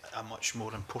a much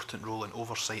more important role in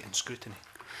oversight and scrutiny?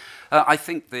 I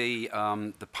think the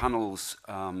panel's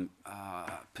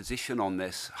position on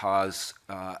this has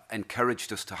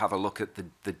encouraged us to have a look at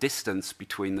the distance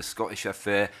between the Scottish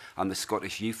FA and the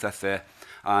Scottish Youth FA,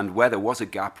 and where there was a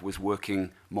gap was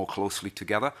working more closely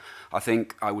together. I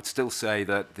think I would still say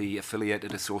that the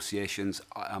affiliated associations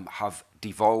have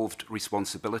devolved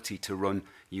responsibility to run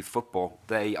youth football.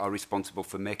 They are responsible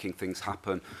for making things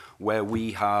happen. Where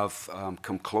we have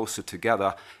come closer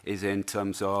together is in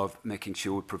terms of making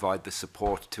sure we provide the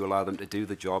support to allow them to do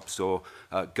the job. So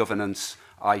governance,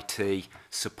 IT,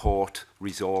 support,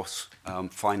 resource,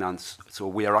 finance. So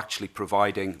we are actually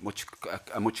providing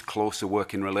a much closer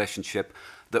working relationship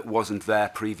that wasn't there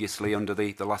previously under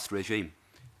the last regime.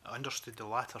 I understood the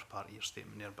latter part of your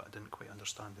statement there, but I didn't quite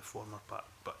understand the former part.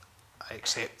 But I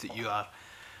accept that you are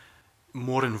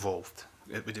more involved.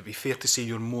 Would it be fair to say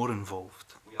you're more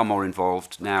involved? We are more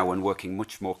involved now and working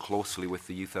much more closely with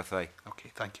the Youth FA.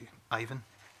 Okay, thank you. Ivan?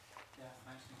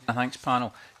 Thanks,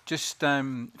 panel. Just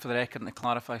for the record and to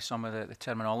clarify some of the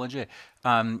terminology,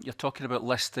 you're talking about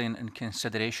listing and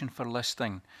consideration for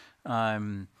listing.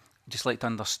 just like to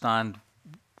understand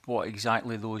what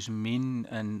exactly those mean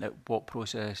and at what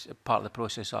process, part of the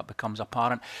process that becomes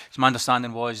apparent. So my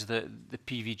understanding was that the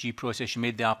PVG process, you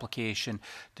made the application,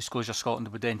 Disclosure Scotland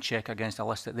would then check against a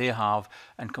list that they have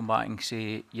and come back and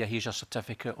say, yeah, here's your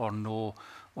certificate, or no,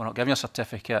 we're not giving you a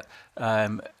certificate.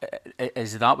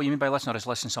 Is that what you mean by listen, or is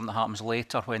listen something that happens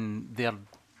later when their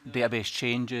database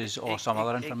changes or some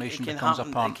other information becomes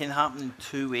apparent? It can happen in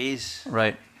two ways.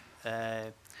 Right.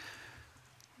 At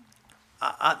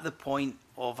the point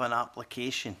of an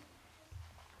application,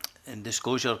 and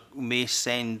Disclosure may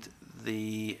send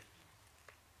the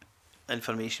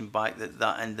information back that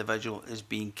that individual is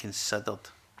being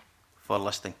considered for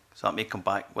listing. So that may come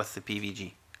back with the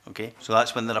PVG. Okay, so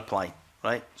that's when they're applying,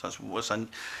 right? So that's what's a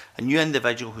new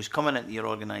individual who's coming into your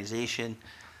organisation,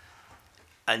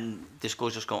 and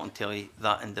Disclosure Scotland tell you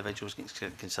that individual is getting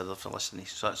considered for listing.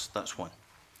 So that's one.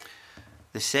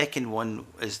 The second one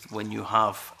is when you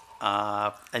have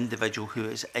an individual who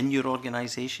is in your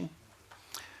organisation,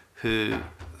 who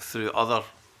through other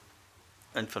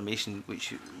information,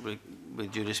 which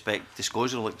with due respect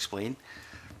Disclosure will explain,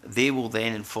 they will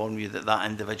then inform you that that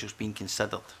individual is being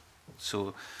considered.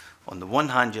 So on the one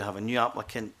hand you have a new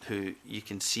applicant who you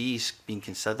can see is being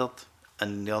considered,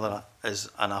 and the other is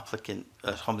an applicant,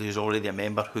 somebody who's already a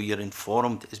member who you're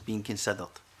informed is being considered.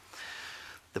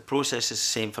 The process is the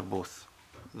same for both.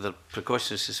 The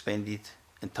precaution is suspended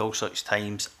until such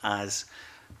times as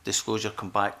Disclosure come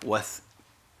back with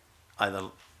either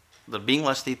they're being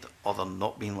listed or they're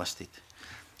not being listed.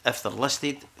 If they're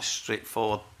listed,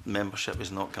 straightforward membership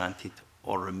is not granted,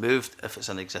 or removed if it's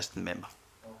an existing member.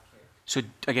 Okay. So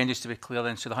again, just to be clear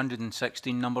then, so the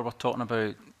 116 number we're talking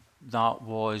about, that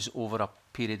was over a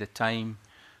period of time,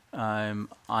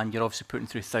 and you're obviously putting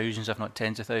through thousands, if not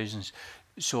tens of thousands.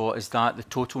 So is that the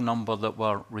total number that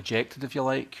were rejected, if you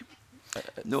like?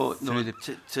 No,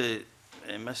 to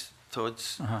Miss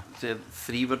Todd's, the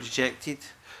 3 were rejected.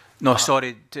 No,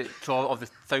 sorry, to all of the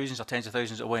thousands or tens of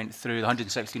thousands that went through, the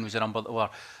 116 was the number that were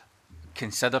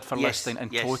considered for listing in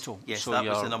total. Yes, so that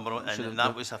was the number, and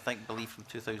that was, I believe, from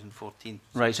 2014.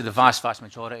 Right, so the vast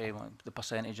majority, the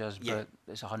percentages, but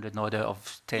it's 100 odd out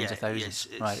of tens of thousands.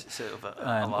 Yes, right. It's sort of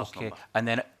a large okay, number. and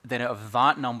then out of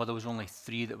that number, there was only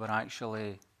 3 that were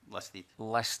actually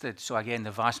listed. So again,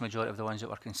 the vast majority of the ones that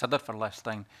were considered for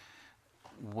listing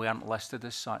weren't listed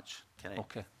as such. Correct.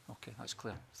 Okay, that's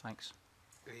clear. Thanks.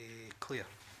 Clear.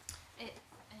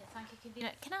 Thank you,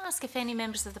 Convener. Can I ask if any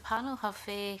members of the panel have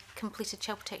completed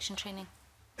child protection training?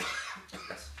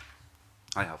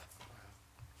 I have.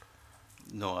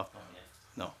 No, I've not yet.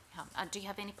 No. And do you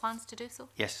have any plans to do so?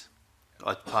 Yes.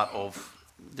 As part of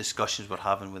discussions we're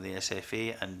having with the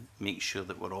SFA and make sure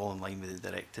that we're all in line with the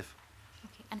directive.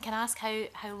 Okay. And can I ask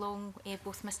how long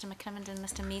both Mr McCrimmond and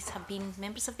Mr Mayze have been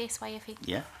members of the SYFA?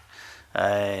 Yeah.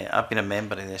 I've been a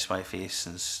member of the SYFA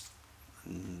since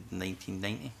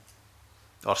 1990,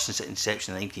 or since its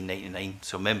inception in 1999.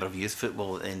 So a member of youth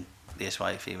football in the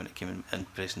SYFA when it came in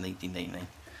place in 1999.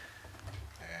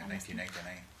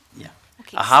 1999. Yeah.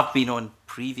 Okay. I have been on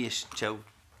previous child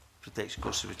protection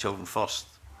courses with Children First,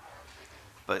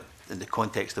 but in the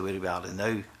context of where we are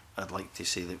now, I'd like to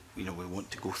say that we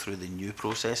want to go through the new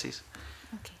processes.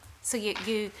 Okay. So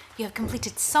you have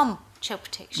completed some child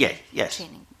protection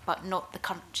training, but not the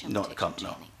current child protection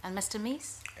training. No. And Mr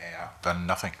Mayze? I've done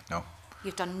nothing. No.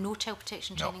 You've done no child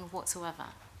protection training whatsoever.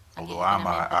 Although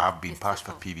I have been passed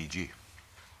for PVG.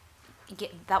 Yeah,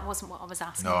 that wasn't what I was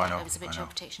asking. No, I know. It was about child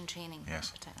protection training.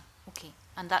 Yes. Okay.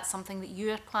 And that's something that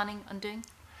you are planning on doing?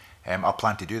 I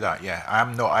plan to do that, yeah.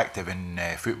 I'm not active in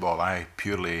football. I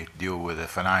purely deal with the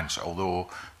finance, although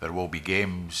there will be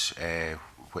games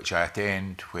which I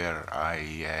attend where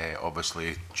I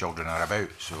obviously children are about,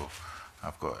 so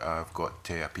I've got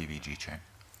a PVG check.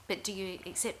 But do you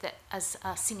accept that as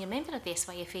a senior member of the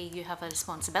SYFA you have a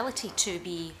responsibility to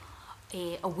be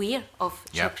aware of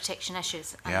child protection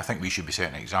issues? Yeah, I think we should be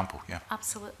setting an example, yeah.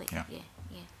 Absolutely,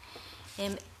 yeah.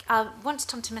 I want to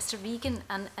turn to Mr Regan,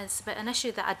 and it's about an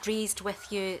issue that I'd raised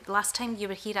with you last time you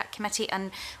were here at committee,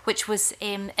 and which was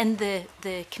in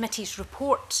the committee's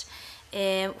report,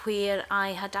 where I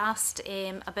had asked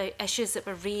about issues that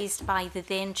were raised by the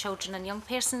then Children and Young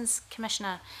Persons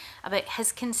Commissioner, about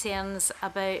his concerns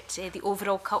about the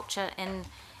overall culture in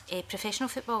professional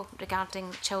football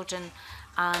regarding children,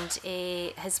 and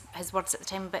his words at the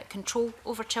time about control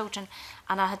over children.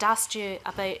 And I had asked you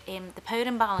about the power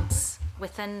imbalance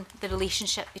within the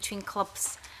relationship between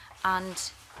clubs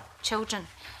and children.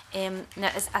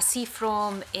 Now, as I see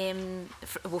from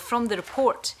the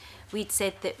report, we'd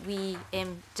said that we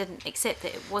didn't accept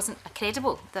that it wasn't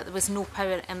credible, that there was no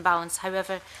power imbalance.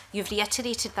 However, you've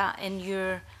reiterated that in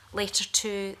your letter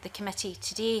to the committee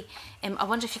today. I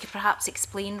wonder if you could perhaps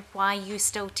explain why you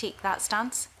still take that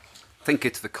stance? I think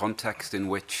it's the context in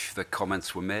which the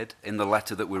comments were made. In the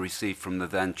letter that we received from the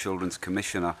then Children's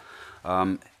Commissioner,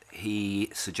 he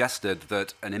suggested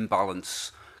that an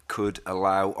imbalance could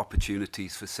allow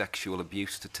opportunities for sexual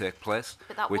abuse to take place,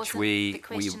 but that which wasn't we the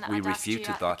question that I'd asked refuted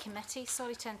you at that. The committee.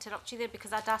 Sorry to interrupt you there,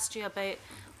 because I'd asked you about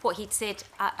what he'd said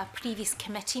at a previous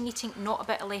committee meeting, not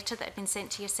about a letter that had been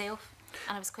sent to yourself.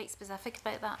 And I was quite specific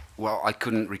about that. Well, I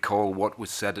couldn't recall what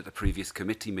was said at the previous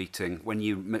committee meeting. When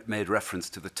you made reference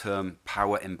to the term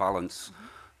power imbalance,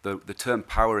 the term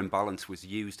power imbalance was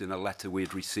used in a letter we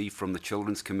had received from the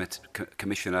Children's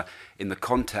Commissioner in the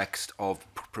context of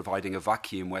providing a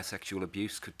vacuum where sexual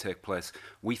abuse could take place.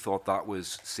 We thought that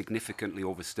was significantly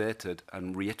overstated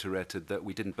and reiterated that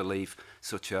we didn't believe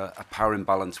such a power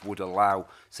imbalance would allow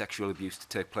sexual abuse to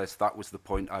take place. That was the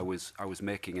point I was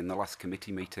making in the last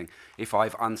committee meeting. If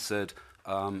I've answered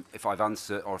or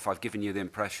if I've given you the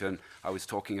impression I was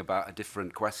talking about a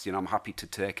different question, I'm happy to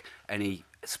take any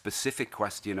specific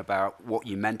question about what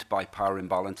you meant by power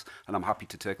imbalance, and I'm happy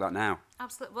to take that now.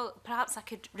 Absolutely. Well, perhaps I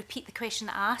could repeat the question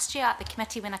that I asked you at the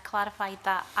committee when I clarified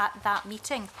that at that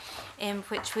meeting,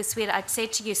 which was where I'd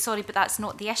said to you, sorry, but that's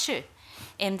not the issue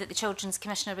that the Children's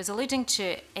Commissioner was alluding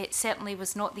to. It certainly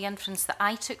was not the inference that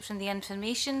I took from the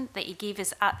information that he gave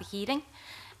us at the hearing.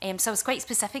 So I was quite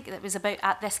specific that it was about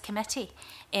at this committee.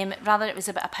 Rather, it was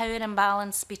about a power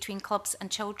imbalance between clubs and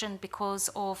children because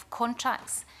of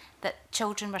contracts that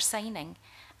children were signing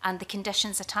and the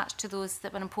conditions attached to those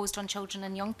that were imposed on children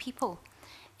and young people.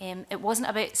 It wasn't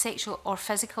about sexual or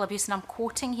physical abuse, and I'm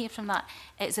quoting here from that.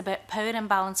 It's about power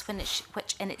imbalance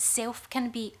which in itself can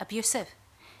be abusive.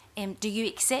 Do you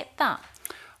accept that?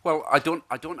 Well, I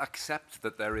don't accept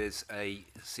that there is a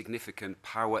significant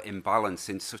power imbalance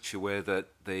in such a way that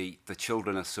the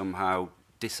children are somehow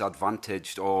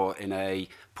disadvantaged or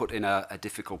put in a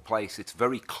difficult place. It's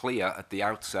very clear at the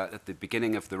outset, at the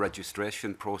beginning of the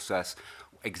registration process,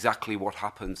 exactly what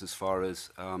happens as far as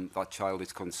that child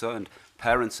is concerned.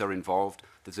 Parents are involved.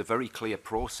 There's a very clear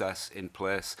process in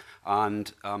place,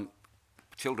 and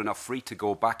children are free to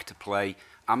go back to play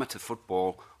amateur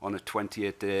football on a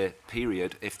 28-day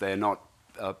period if they're not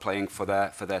playing for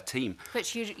their team.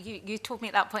 Which you told me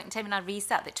at that point in time, and I raised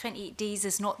that 28 days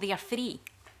is not they are free.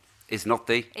 Is not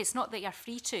they? It's not that you're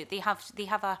free to. They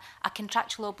have a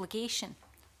contractual obligation.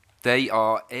 They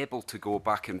are able to go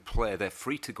back and play. They're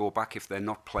free to go back if they're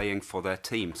not playing for their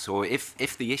team. So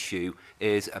if the issue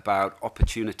is about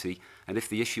opportunity and if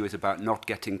the issue is about not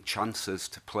getting chances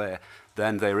to play,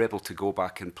 then they're able to go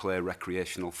back and play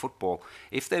recreational football.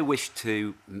 If they wish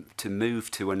to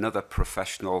move to another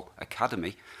professional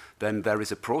academy, then there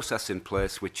is a process in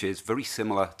place which is very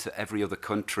similar to every other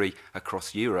country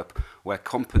across Europe, where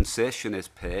compensation is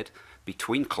paid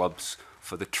between clubs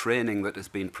for the training that has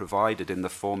been provided in the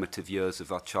formative years of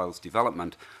that child's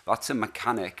development. That's a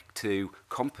mechanic to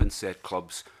compensate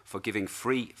clubs for giving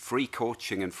free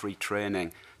coaching and free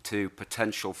training to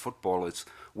potential footballers,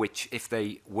 which if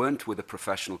they weren't with a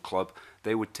professional club,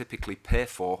 they would typically pay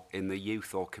for in the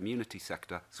youth or community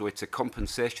sector. So it's a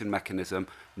compensation mechanism,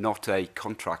 not a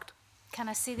contract. Can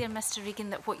I say there, Mr.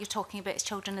 Regan, that what you're talking about is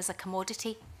children as a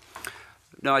commodity?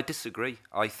 No, I disagree.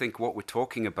 I think what we're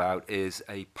talking about is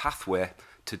a pathway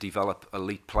to develop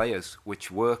elite players,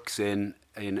 which works in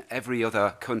every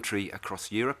other country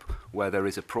across Europe, where there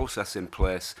is a process in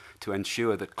place to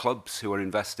ensure that clubs who are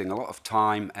investing a lot of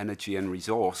time, energy and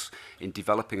resource in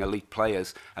developing elite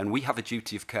players, and we have a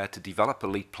duty of care to develop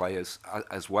elite players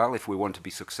as well if we want to be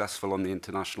successful on the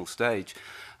international stage,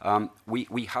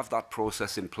 we have that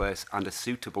process in place and a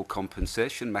suitable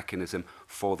compensation mechanism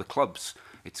for the clubs.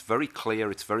 It's very clear,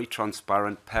 it's very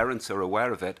transparent, parents are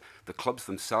aware of it, the clubs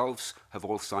themselves have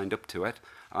all signed up to it,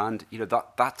 and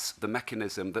that's the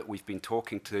mechanism that we've been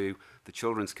talking to the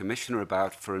Children's Commissioner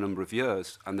about for a number of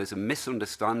years, and there's a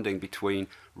misunderstanding between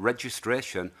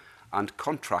registration and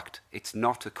contract. It's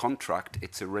not a contract,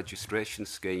 it's a registration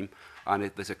scheme,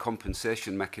 and there's a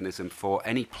compensation mechanism for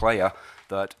any player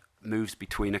that moves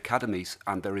between academies,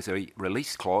 and there is a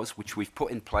release clause which we've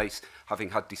put in place,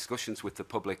 having had discussions with the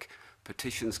Public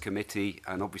Petitions Committee,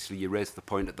 and obviously you raised the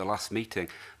point at the last meeting.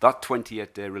 That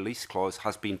 28-day release clause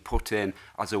has been put in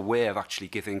as a way of actually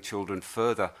giving children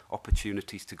further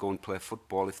opportunities to go and play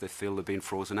football if they feel they're being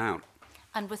frozen out.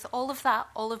 And with all of that,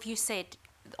 all that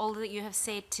you have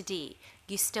said today,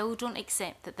 you still don't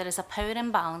accept that there is a power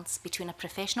imbalance between a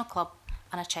professional club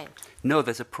and a child? No,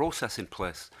 there's a process in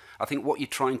place. I think what you're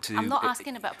trying to... I'm not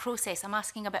asking about process, I'm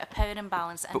asking about a power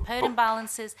imbalance. And power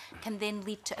imbalances can then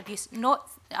lead to abuse.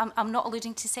 I'm not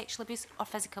alluding to sexual abuse or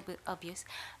physical abuse,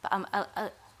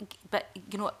 but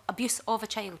you know, abuse of a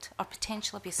child or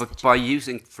potential abuse of a child. But by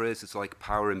using phrases like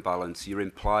power imbalance, you're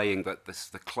implying that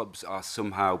the clubs are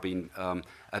somehow being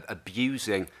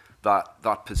abusing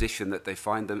that position that they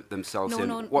find themselves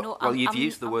in. Well, you've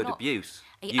used the word abuse.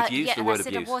 You've used the word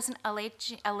abuse. I wasn't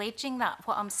alleging that.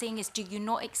 What I'm saying is, do you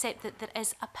not accept that there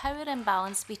is a power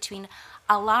imbalance between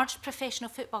a large professional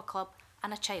football club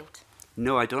and a child?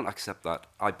 No, I don't accept that.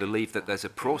 I believe that there's a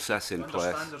process in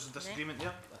place. Understand there's a disagreement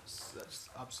there? That's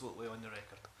absolutely on the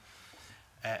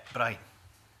record. Brian?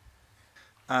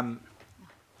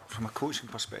 From a coaching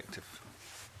perspective,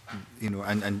 you know,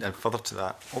 and further to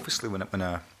that, obviously when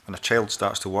a child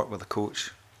starts to work with a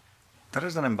coach, there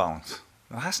is an imbalance.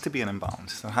 There has to be an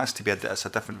imbalance. There has to be it's a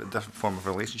different form of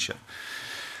relationship.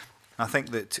 I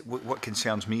think that what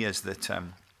concerns me is that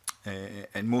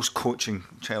in most coaching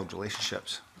child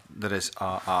relationships, there is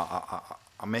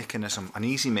a mechanism, an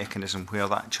easy mechanism where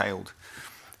that child,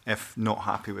 if not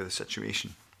happy with the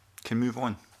situation, can move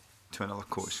on to another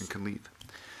coach and can leave.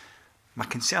 My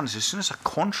concern is as soon as a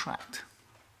contract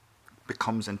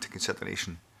becomes into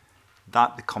consideration,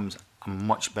 that becomes a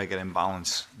much bigger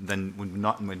imbalance than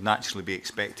would naturally be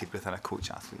expected within a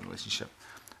coach-athlete relationship.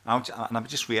 And I would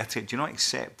just reiterate, do you not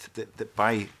accept that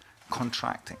by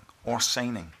contracting or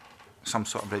signing some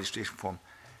sort of registration form,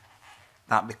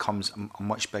 that becomes a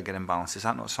much bigger imbalance? Is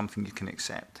that not something you can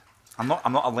accept? I'm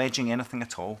not alleging anything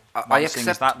at all. What I'm saying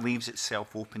is that leaves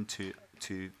itself open to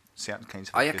certain kinds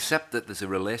of abuse. I accept that there's a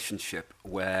relationship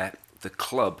where the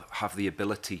club have the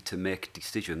ability to make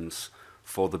decisions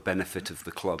for the benefit of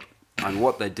the club. And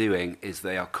what they're doing is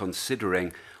they are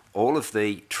considering all of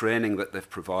the training that they've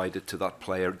provided to that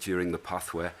player during the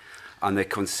pathway, and they're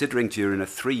considering during a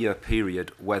 3-year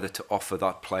period whether to offer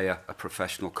that player a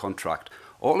professional contract.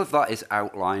 All of that is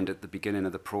outlined at the beginning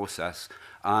of the process,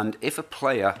 and if a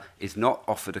player is not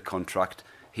offered a contract,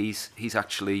 he's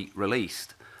actually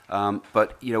released.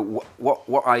 But you know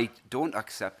what I don't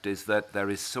accept is that there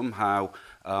is somehow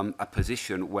a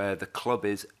position where the club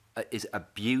is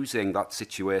abusing that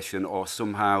situation, or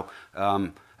somehow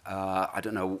I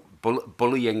don't know,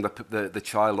 bullying the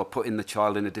child or putting the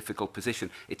child in a difficult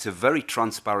position. It's a very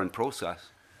transparent process.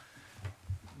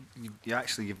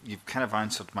 You've kind of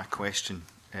answered my question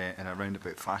in a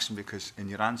roundabout fashion, because in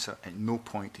your answer at no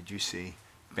point did you say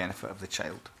benefit of the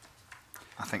child.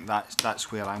 I think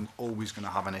that's where I'm always going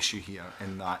to have an issue here,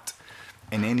 in that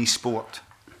in any sport,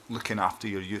 looking after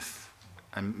your youth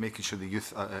and making sure the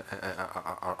youth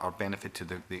are benefit to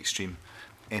the extreme,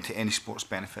 and to any sports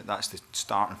benefit, that's the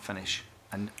start and finish.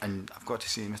 And I've got to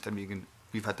say, Mr. Regan,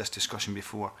 we've had this discussion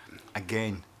before.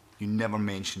 Again, you never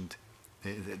mentioned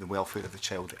the welfare of the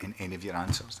child in any of your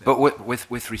answers there. But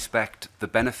with respect, the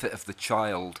benefit of the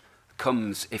child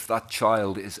comes if that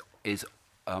child is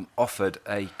offered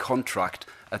a contract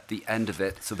at the end of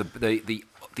it. So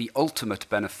the ultimate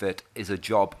benefit is a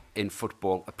job in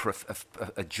football,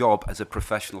 a job as a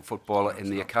professional footballer in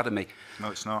the academy.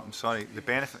 No, it's not. I'm sorry. The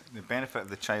benefit of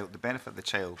the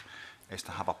child is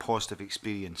to have a positive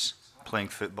experience playing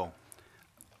football.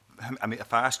 I mean,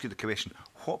 if I ask you the question,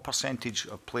 what percentage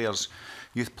of players,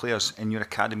 youth players in your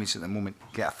academies at the moment,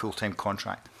 get a full-time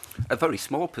contract? A very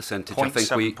small percentage. I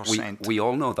think we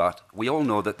all know that. We all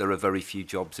know that there are very few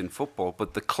jobs in football,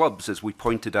 but the clubs, as we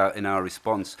pointed out in our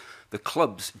response, the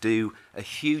clubs do a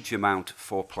huge amount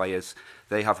for players.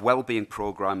 They have well-being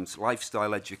programs,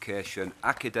 lifestyle education,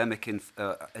 academic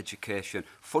education,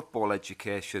 football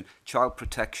education, child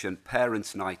protection,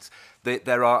 parents' nights.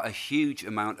 There are a huge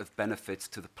amount of benefits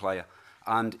to the player.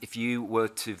 And if you were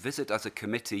to visit as a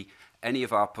committee any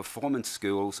of our performance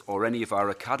schools or any of our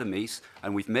academies,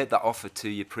 and we've made that offer to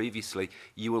you previously,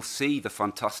 you will see the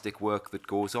fantastic work that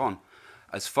goes on.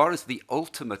 As far as the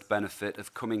ultimate benefit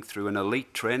of coming through an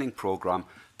elite training program,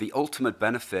 the ultimate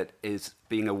benefit is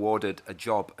being awarded a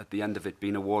job at the end of it,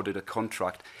 being awarded a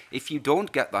contract. If you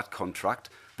don't get that contract,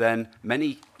 then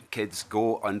many kids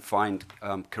go and find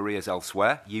careers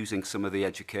elsewhere using some of the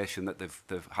education that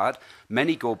they've had.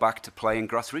 Many go back to playing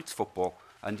grassroots football.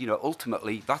 And, you know,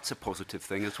 ultimately, that's a positive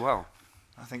thing as well.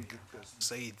 I think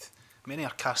many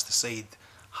are cast aside,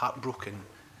 heartbroken,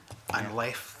 and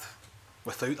left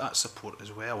without that support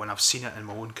as well. And I've seen it in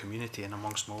my own community and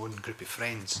amongst my own group of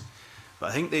friends.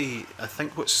 But I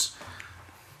think what's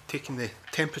taking the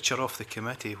temperature off the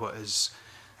committee, what is,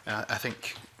 I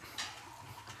think,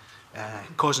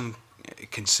 causing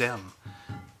concern,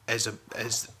 is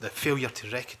the failure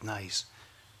to recognise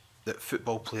that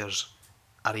football players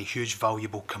are a huge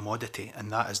valuable commodity,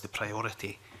 and that is the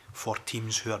priority for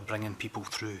teams who are bringing people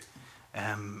through.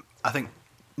 I think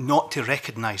not to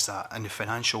recognise that and the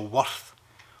financial worth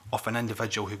of an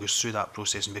individual who goes through that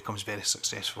process and becomes very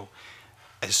successful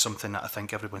is something that I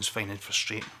think everyone's finding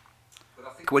frustrating. But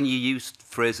I think when you use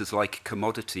phrases like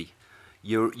commodity,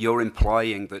 you're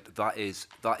implying that is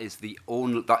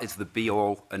the be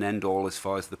all and end all as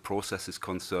far as the process is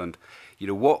concerned. You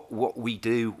know, what we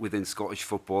do within Scottish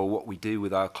football, what we do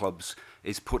with our clubs,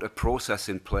 is put a process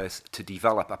in place to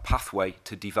develop a pathway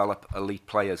to develop elite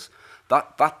players.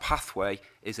 That pathway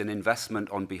is an investment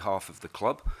on behalf of the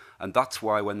club, and that's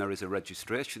why when there is a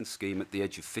registration scheme at the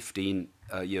age of 15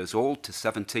 years old to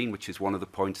 17, which is one of the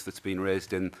points that's been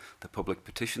raised in the Public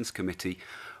Petitions Committee,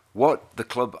 what the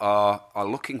club are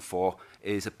looking for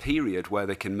is a period where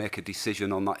they can make a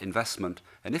decision on that investment.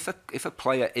 And if a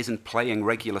player isn't playing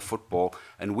regular football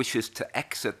and wishes to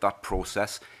exit that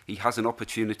process, he has an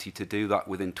opportunity to do that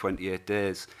within 28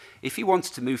 days. If he wants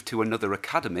to move to another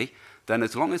academy, then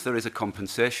as long as there is a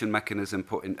compensation mechanism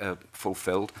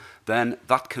fulfilled, then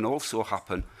that can also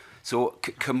happen. So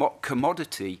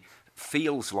commodity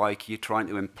feels like you're trying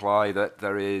to imply that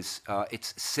there is,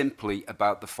 it's simply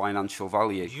about the financial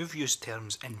value. You've used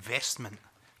terms investment.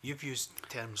 You've used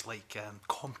terms like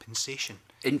compensation.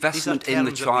 Investment These are in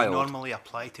the terms that child. we normally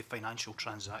apply to financial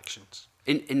transactions.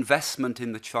 Investment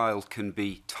in the child can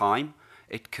be time,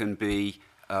 it can be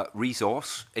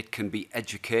resource, it can be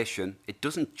education. It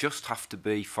doesn't just have to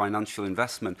be financial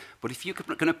investment. But if you're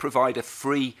going to provide a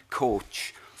free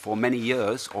coach for many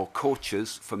years, or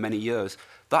coaches for many years,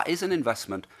 that is an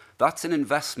investment. That's an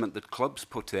investment that clubs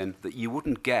put in that you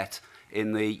wouldn't get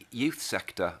in the youth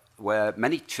sector, where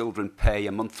many children pay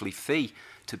a monthly fee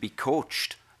to be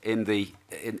coached in the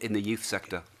youth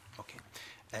sector.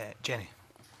 Okay. Jenny.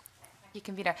 You,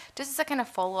 convener. Just as a kind of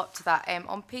follow-up to that,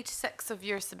 on page 6 of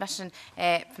your submission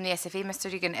from the SFA,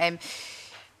 Mr. Regan,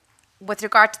 with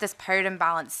regard to this power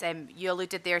imbalance, you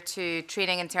alluded there to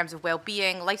training in terms of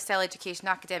well-being, lifestyle education,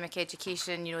 academic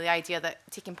education, you know, the idea that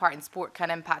taking part in sport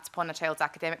can impact upon a child's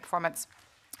academic performance.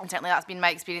 And certainly that's been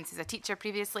my experience as a teacher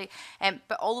previously.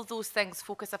 But all of those things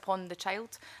focus upon the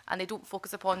child, and they don't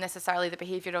focus upon necessarily the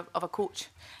behaviour of a coach.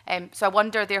 So I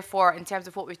wonder, therefore, in terms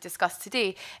of what we've discussed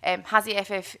today, has the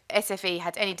SFA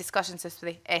had any discussions with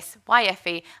the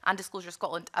SYFA and Disclosure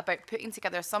Scotland about putting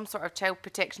together some sort of child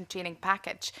protection training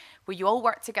package where you all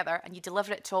work together and you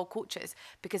deliver it to all coaches?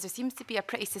 Because there seems to be a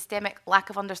pretty systemic lack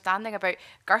of understanding about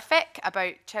GIRFIC,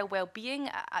 about child well-being,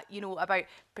 you know, about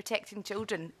protecting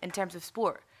children in terms of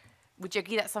sport. Would you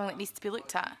agree that's something that needs to be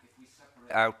looked at? If we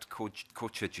separate out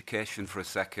coach education for a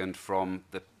second from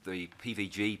the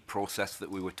PVG process that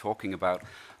we were talking about,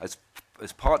 as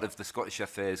part of the Scottish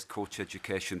FA's coach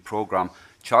education programme,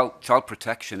 child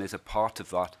protection is a part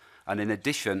of that. And in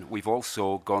addition, we've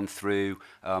also gone through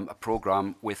a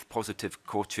programme with Positive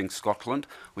Coaching Scotland,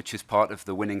 which is part of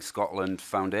the Winning Scotland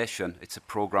Foundation. It's a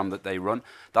programme that they run.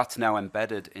 That's now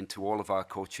embedded into all of our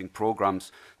coaching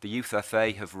programmes. The Youth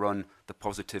FA have run the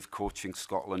Positive Coaching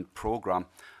Scotland programme.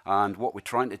 And what we're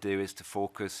trying to do is to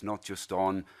focus not just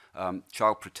on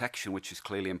child protection, which is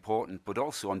clearly important, but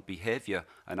also on behaviour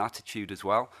and attitude as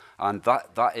well. And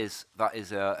that is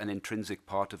an intrinsic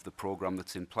part of the programme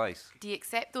that's in place. Do you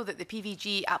accept, though, that the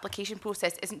PVG application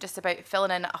process isn't just about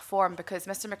filling in a form? Because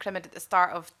Mr McCrimmond at the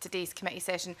start of today's committee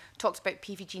session talked about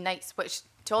PVG nights, which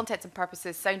to all intents and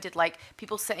purposes sounded like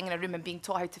people sitting in a room and being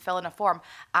taught how to fill in a form.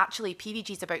 Actually, PVG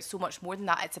is about so much more than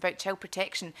that. It's about child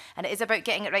protection, and it is about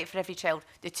getting it right for every child.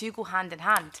 The two go hand in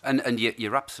hand. And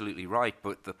you're absolutely right,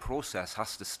 but the process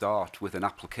has to start with an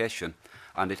application,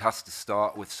 and it has to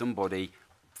start with somebody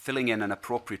filling in an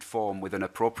appropriate form with an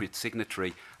appropriate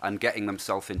signatory and getting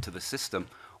themselves into the system.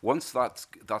 Once that's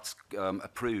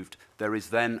approved, there is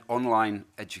then online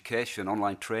education,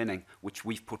 online training, which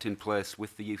we've put in place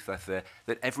with the Youth FA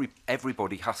that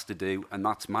everybody has to do, and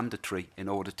that's mandatory in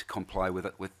order to comply with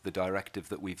it, with the directive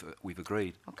that we've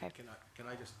agreed. Okay.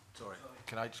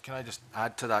 Can I just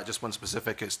add to that just one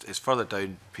specific? It's further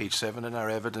down page 7 in our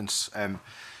evidence,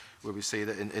 where we say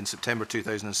that in September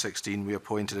 2016 we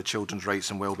appointed a Children's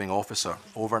Rights and Wellbeing Officer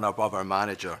over and above our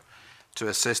manager to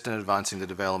assist in advancing the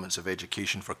developments of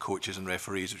education for coaches and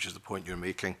referees, which is the point you're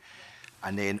making,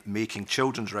 and then making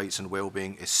children's rights and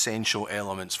wellbeing essential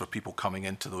elements for people coming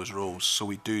into those roles. So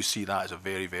we do see that as a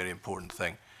very, very important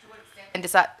thing. And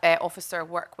does that officer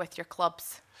work with your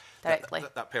clubs directly?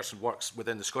 That person works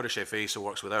within the Scottish FA, so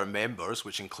works with our members,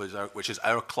 which includes which is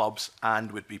our clubs,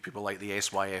 and would be people like the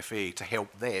SYFA to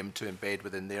help them to embed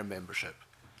within their membership.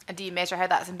 And do you measure how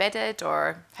that's embedded,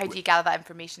 or how do you gather that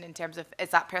information in terms of, is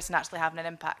that person actually having an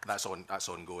impact? That's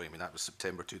ongoing. I mean, that was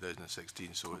September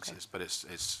 2016, so Okay.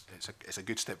 it's a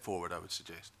good step forward, I would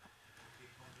suggest.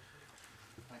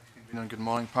 Good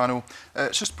morning, panel.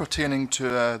 It's just pertaining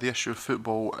to the issue of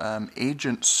football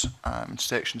agents in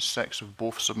section 6 of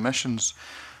both submissions,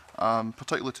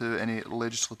 particularly to any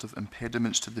legislative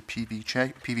impediments to the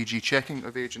PVG checking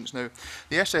of agents. Now,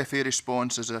 the SFA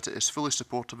response is that it is fully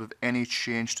supportive of any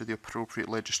change to the appropriate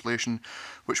legislation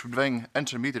which would bring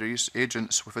intermediaries,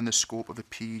 agents, within the scope of the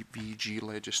PVG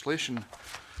legislation.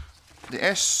 The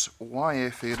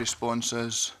SYFA response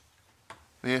is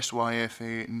the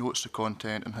SYFA notes the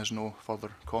content and has no further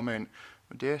comment.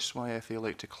 Would the SYFA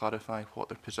like to clarify what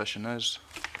their position is?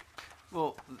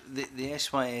 Well, the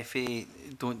SYFA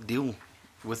don't deal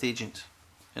with agents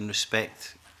in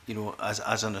respect, you know,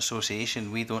 as an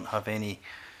association, we don't have any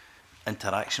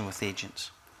interaction with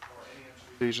agents.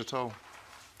 These at all?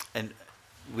 And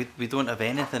we don't have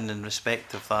anything in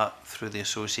respect of that through the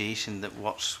association that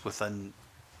works within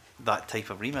that type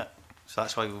of remit. So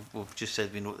that's why we've just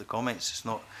said we note the comments. It's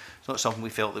not something we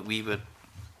felt that we would,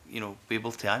 you know, be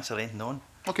able to answer anything on.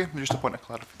 Okay, just a point of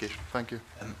clarification. Thank you.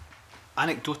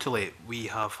 Anecdotally, we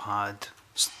have had,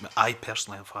 I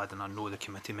personally have had, and I know the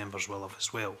committee members will have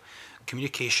as well,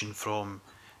 communication from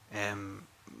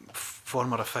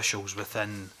former officials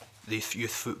within the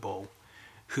youth football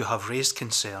who have raised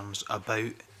concerns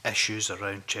about issues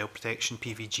around child protection,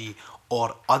 PVG,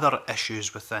 or other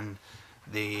issues within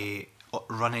the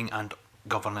running and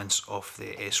governance of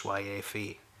the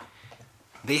SYFA.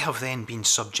 They have then been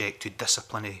subject to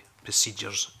disciplinary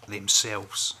procedures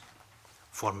themselves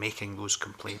for making those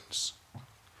complaints.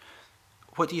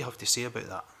 What do you have to say about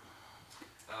that?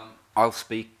 I'll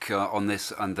speak on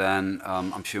this, and then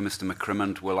I'm sure Mr.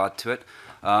 McCrimmond will add to it.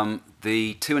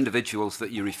 The two individuals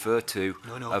that you refer to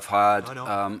have had,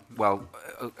 well,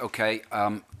 okay,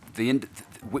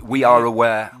 we are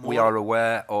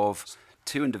aware of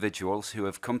two individuals who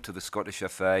have come to the Scottish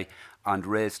FA and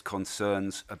raised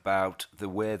concerns about the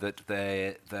way that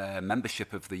their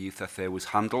membership of the Youth FA was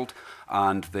handled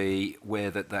and the way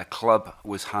that their club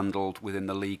was handled within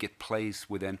the league it plays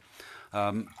within.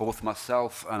 Both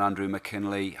myself and Andrew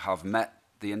McKinlay have met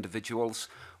the individuals.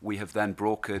 We have then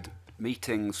brokered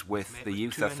meetings with the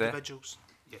Youth FA.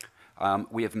 Yeah.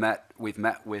 We've met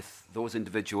with those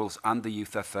individuals and the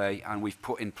Youth FA, and we've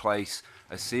put in place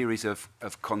a series of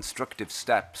constructive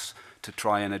steps to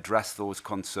try and address those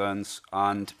concerns,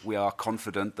 and we are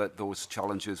confident that those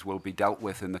challenges will be dealt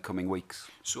with in the coming weeks.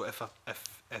 So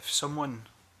if someone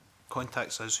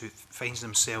contacts us who finds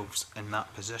themselves in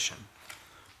that position,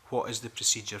 what is the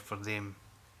procedure for them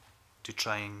to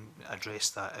try and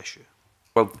address that issue?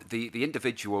 Well, the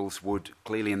individuals would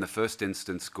clearly in the first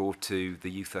instance go to the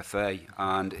Youth FA,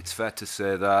 and it's fair to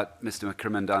say that Mr.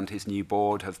 McCrimmond and his new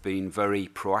board have been very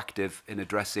proactive in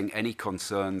addressing any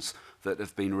concerns that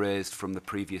have been raised from the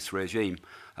previous regime.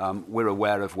 We're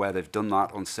aware of where they've done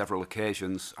that on several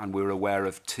occasions, and we're aware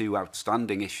of two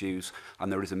outstanding issues,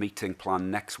 and there is a meeting planned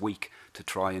next week to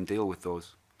try and deal with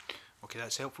those. Okay,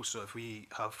 that's helpful. So if we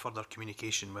have further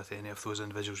communication with any of those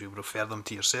individuals, we will refer them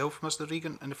to yourself, Mr.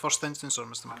 Regan, in the first instance, or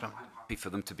Mr. McCrimmond? Happy for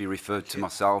them to be referred to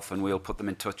myself, and we'll put them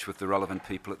in touch with the relevant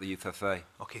people at the Youth FA.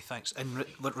 Okay, thanks. In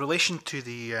relation to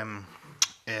the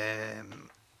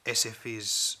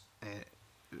SFA's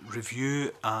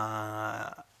review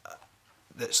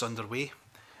that's underway,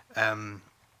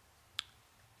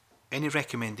 any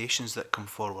recommendations that come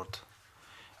forward,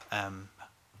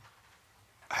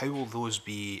 how will those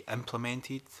be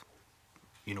implemented?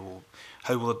 You know,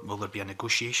 how will there be a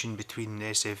negotiation between the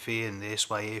SFA and the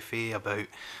SYFA about,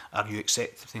 are you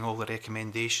accepting all the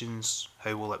recommendations?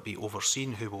 How will it be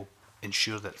overseen? Who will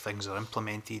ensure that things are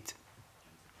implemented?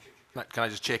 Can I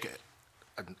just check it?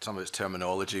 Some of its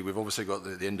terminology. We've obviously got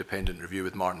the independent review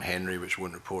with Martin Henry, which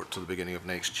won't report till the beginning of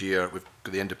next year. We've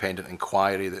got the independent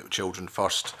inquiry that Children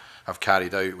First have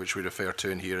carried out, which we refer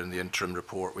to in here in the interim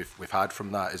report we've had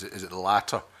from that. Is it the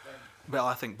latter? Well,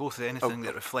 I think both. Anything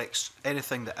that reflects,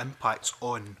 anything that impacts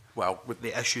on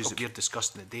the issues that we're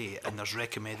discussing today, and there's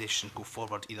recommendations go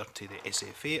forward either to the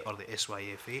SFA or the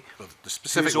SYFA. Well, the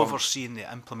specific who's overseeing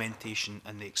the implementation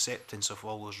and the acceptance of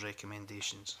all those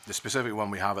recommendations? The specific one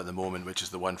we have at the moment, which is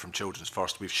the one from Children's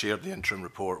First, we've shared the interim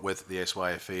report with the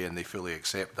SYFA and they fully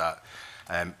accept that.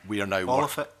 We are now all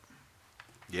of it.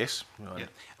 Yes. Yeah.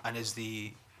 And is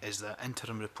the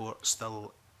interim report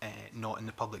still not in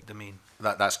the public domain?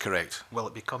 That's correct. Will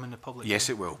it become in the public domain? Yes,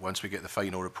 it will. Once we get the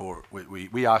final report,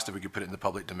 we asked if we could put it in the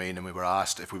public domain, and we were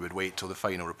asked if we would wait till the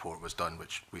final report was done,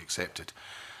 which we accepted.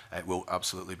 It will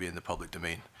absolutely be in the public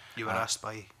domain. You were asked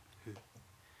by who?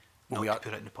 not to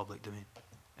put it in the public domain.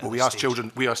 Well, we asked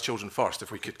children first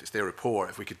if we could. It's their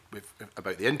report.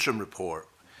 About the interim report,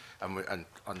 and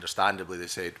understandably they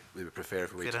said they would prefer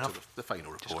if we waited until the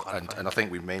final report. And I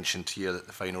think we mentioned here that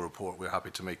the final report we're happy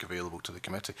to make available to the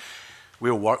committee.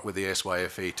 We'll work with the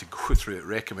SYFA to go through it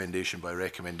recommendation by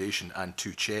recommendation and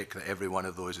to check that every one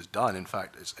of those is done. In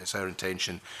fact, it's our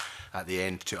intention at the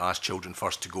end to ask children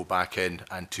first to go back in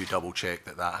and to double check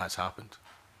that that has happened.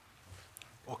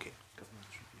 Okay.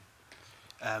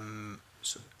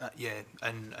 So, yeah,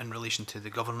 in relation to the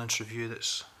governance review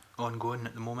that's ongoing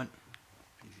at the moment.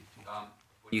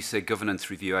 When you say governance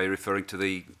review, are you referring to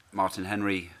the Martin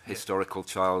Henry Historical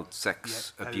Child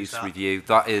Sex Abuse Review?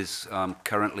 That is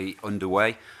currently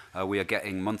underway. We are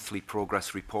getting monthly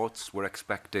progress reports. We're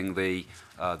expecting the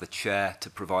chair to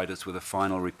provide us with a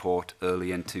final report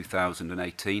early in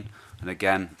 2018. And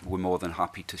again, we're more than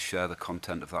happy to share the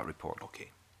content of that report.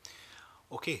 Okay.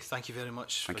 Okay, thank you very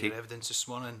much for your evidence this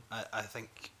morning. I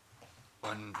think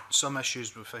on some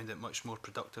issues we found it much more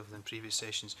productive than previous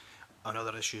sessions. On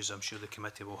other issues, I'm sure the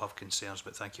committee will have concerns,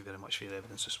 but thank you very much for your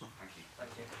evidence this morning. Thank you.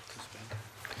 Thank you.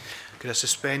 Could I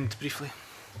suspend briefly?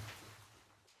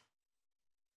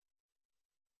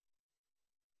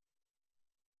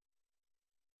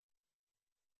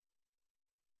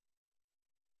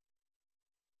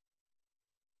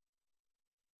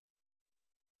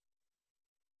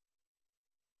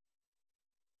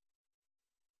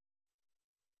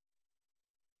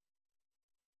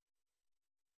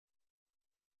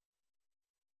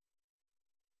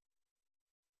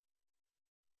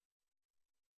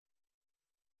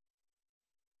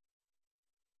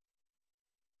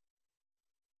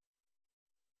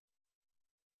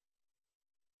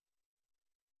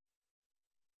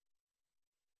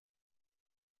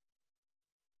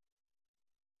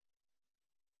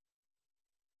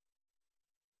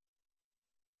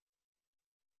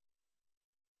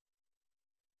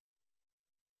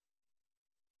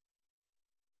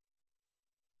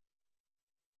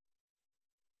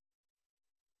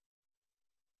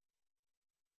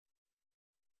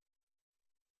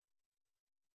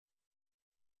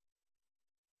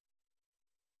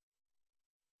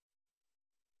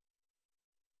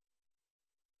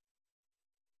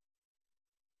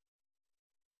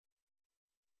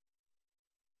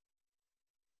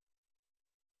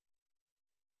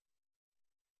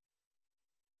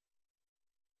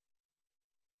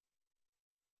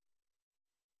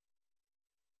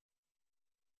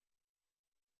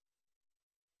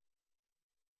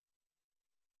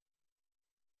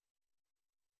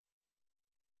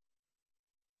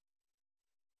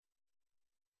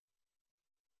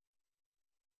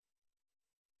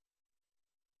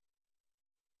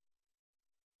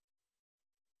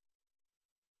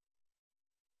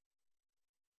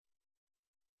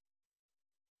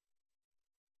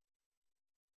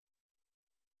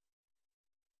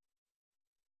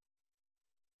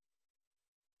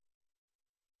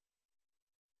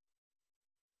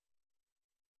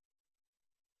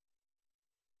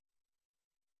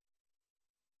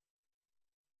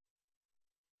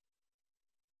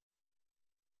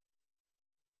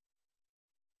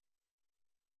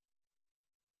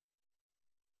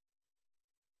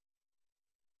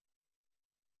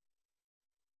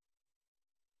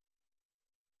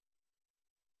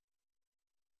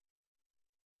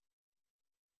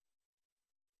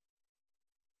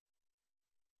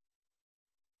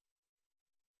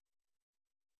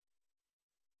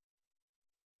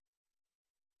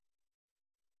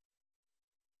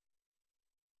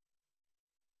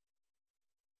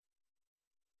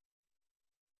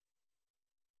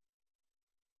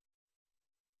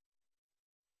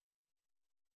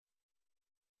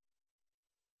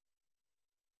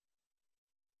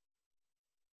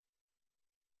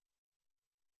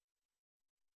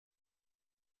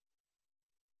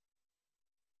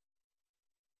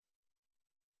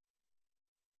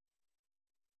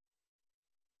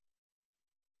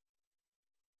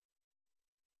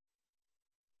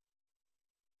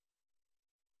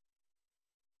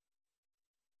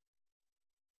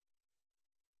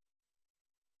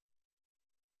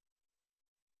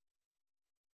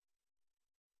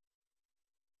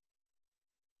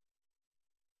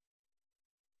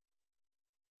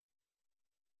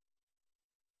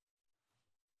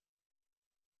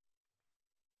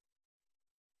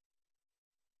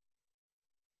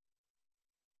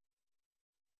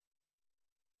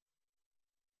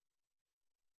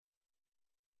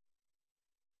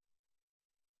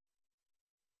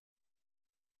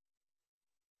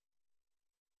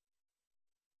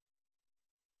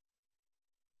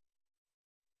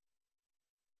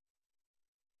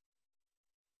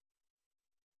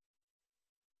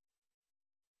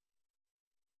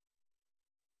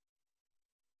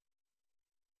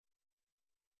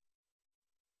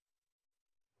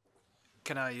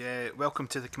 Can I welcome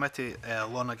to the committee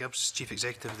Lorna Gibbs, Chief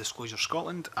Executive of Disclosure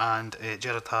Scotland, and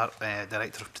Gerard Hart,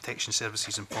 Director of Protection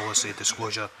Services and Policy,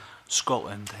 Disclosure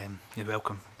Scotland. You're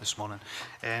welcome this morning.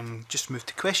 Just move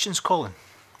to questions, Colin.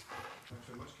 Thanks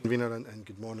very much, Convener, and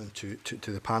good morning to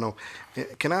the panel.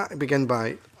 Can I begin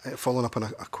by following up on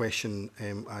a question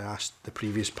I asked the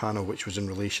previous panel, which was in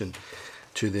relation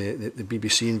to the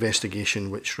BBC investigation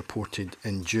which reported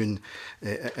in June,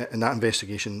 and that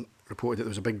investigation reported that there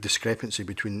was a big discrepancy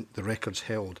between the records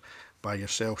held by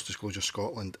yourselves, Disclosure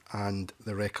Scotland, and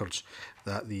the records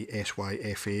that the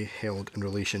SYFA held in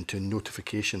relation to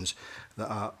notifications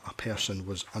that a person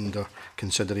was under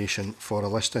consideration for a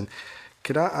listing.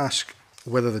 Could I ask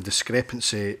whether the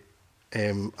discrepancy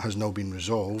has now been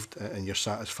resolved and you're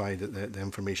satisfied that the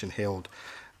information held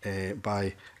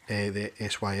by the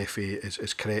SYFA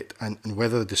is correct, and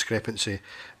whether the discrepancy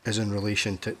is in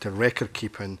relation to record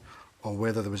keeping, or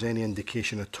whether there was any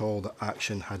indication at all that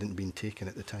action hadn't been taken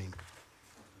at the time?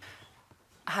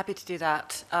 Happy to do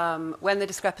that. When the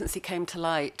discrepancy came to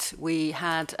light, we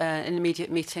had an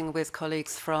immediate meeting with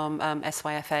colleagues from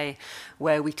SYFA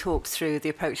where we talked through the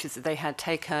approaches that they had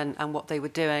taken and what they were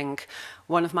doing.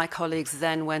 One of my colleagues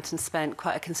then went and spent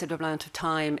quite a considerable amount of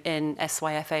time in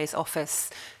SYFA's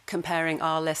office comparing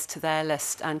our list to their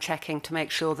list and checking to make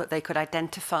sure that they could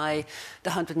identify the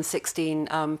 116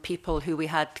 people who we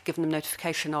had given them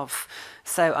notification of.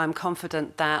 So I'm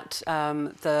confident that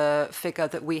the figure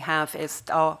that we have is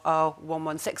our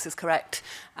 116 is correct,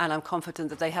 and I'm confident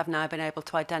that they have now been able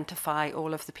to identify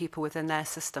all of the people within their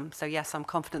system. So yes, I'm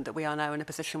confident that we are now in a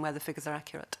position where the figures are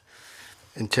accurate.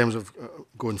 In terms of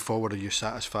going forward, are you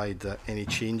satisfied that any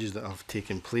changes that have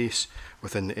taken place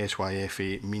within the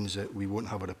SYFA means that we won't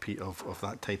have a repeat of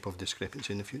that type of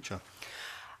discrepancy in the future?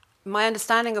 My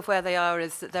understanding of where they are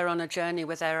is that they're on a journey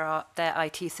with their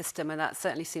IT system, and that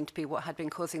certainly seemed to be what had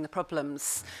been causing the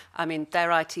problems. I mean,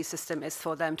 their IT system is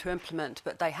for them to implement,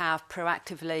 but they have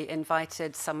proactively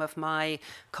invited some of my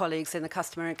colleagues in the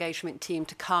customer engagement team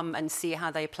to come and see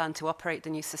how they plan to operate the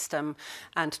new system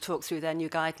and to talk through their new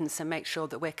guidance and make sure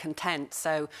that we're content.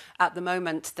 So at the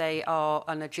moment, they are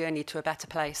on a journey to a better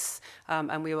place,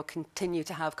 and we will continue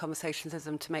to have conversations with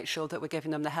them to make sure that we're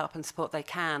giving them the help and support they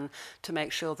can to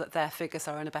make sure that their figures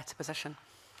are in a better position.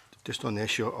 Just on the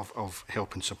issue of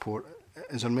help and support,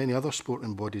 is there many other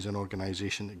sporting bodies and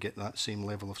organisations that get that same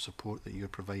level of support that you're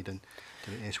providing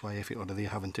to the SYFA, or are they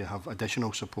having to have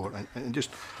additional support? And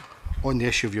just on the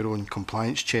issue of your own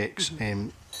compliance checks,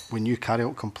 when you carry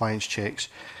out compliance checks,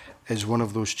 is one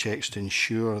of those checks to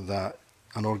ensure that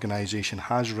an organisation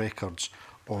has records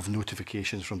of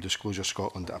notifications from Disclosure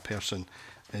Scotland that a person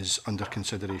is under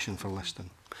consideration for listing?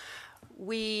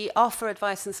 We offer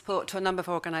advice and support to a number of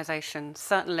organisations.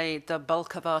 Certainly the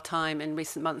bulk of our time in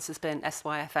recent months has been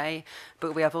SYFA,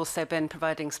 but we have also been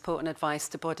providing support and advice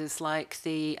to bodies like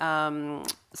the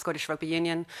Scottish Rugby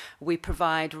Union. We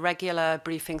provide regular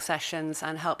briefing sessions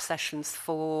and help sessions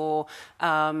for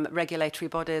regulatory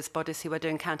bodies who are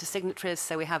doing counter-signatories.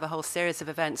 So we have a whole series of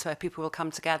events where people will come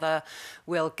together.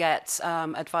 We'll get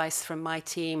advice from my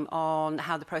team on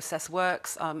how the process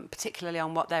works, particularly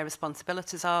on what their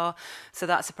responsibilities are. So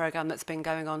that's a programme that's been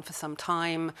going on for some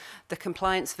time. The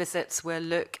compliance visits will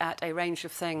look at a range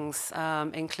of things,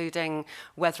 including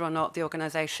whether or not the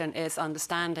organisation is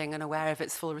understanding and aware of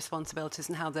its full responsibilities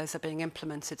and how those are being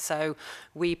implemented. So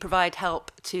we provide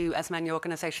help to as many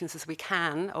organisations as we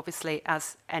can. Obviously,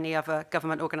 as any other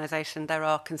government organisation, there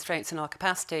are constraints in our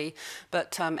capacity,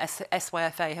 but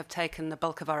SYFA have taken the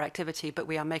bulk of our activity, but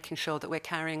we are making sure that we're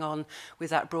carrying on with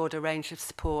that broader range of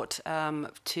support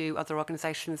to other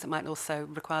organisations that might also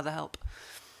require the help.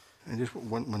 And just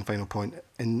one final point.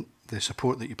 In the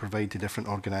support that you provide to different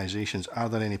organisations, are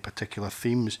there any particular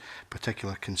themes,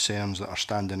 particular concerns that are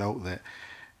standing out that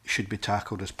should be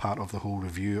tackled as part of the whole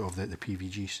review of the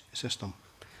PVG system?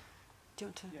 Do you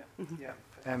want to? Yeah.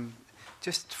 Yeah.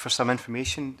 Just for some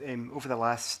information, over the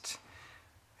last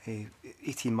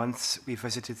 18 months, we've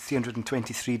visited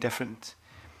 323 different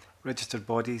registered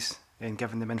bodies and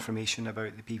given them information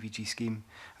about the PVG scheme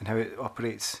and how it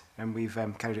operates. And we've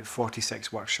carried out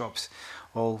 46 workshops,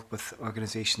 all with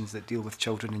organisations that deal with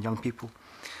children and young people.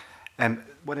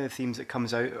 One of the themes that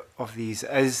comes out of these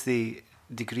is the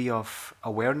degree of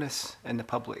awareness in the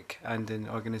public and in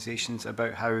organisations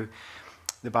about how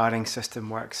the barring system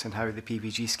works and how the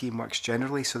PVG scheme works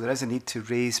generally. So there is a need to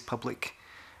raise public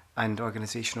and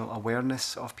organisational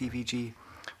awareness of PVG.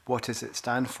 What does it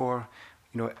stand for?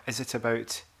 You know, is it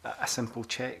about a simple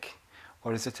check,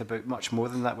 or is it about much more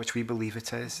than that, which we believe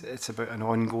it is? It's about an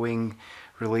ongoing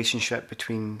relationship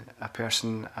between a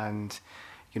person and,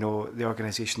 you know, the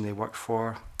organisation they work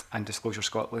for, and Disclosure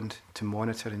Scotland to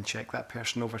monitor and check that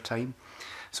person over time.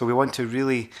 So we want to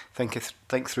really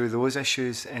think through those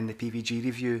issues in the PVG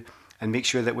review and make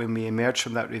sure that when we emerge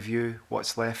from that review,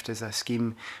 what's left is a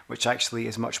scheme which actually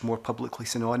is much more publicly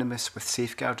synonymous with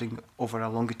safeguarding over a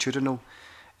longitudinal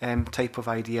type of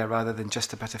idea rather than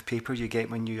just a bit of paper you get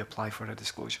when you apply for a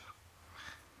disclosure.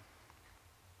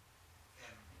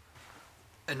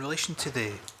 In relation to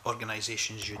the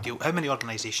organisations you deal, how many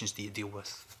organisations do you deal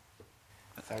with?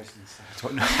 Thousands. I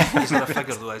don't know. Is there a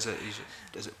figure though? Is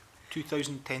it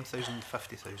 2,000, 10,000,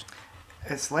 50,000?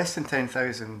 It's less than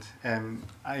 10,000.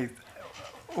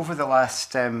 Over the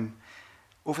last,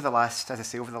 as I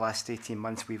say, over the last 18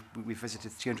 months, we've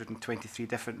visited 323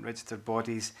 different registered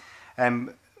bodies.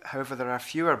 However, there are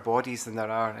fewer bodies than there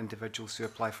are individuals who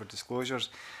apply for disclosures.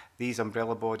 These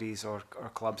umbrella bodies or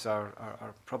clubs are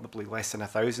probably less than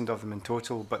 1,000 of them in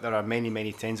total, but there are many,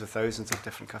 many tens of thousands of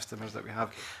different customers that we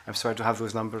have. I'm sorry I don't have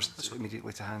those numbers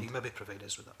immediately to hand. You can maybe provide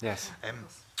us with that. Yes.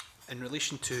 In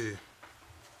relation to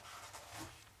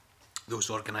those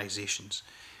organisations,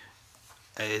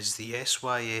 is the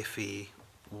SYFA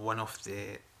one of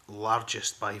the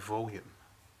largest by volume?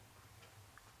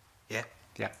 Yeah?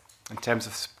 Yeah. In terms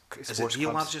of sports Is it the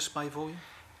clubs. largest by volume?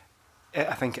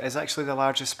 I think it is actually the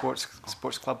largest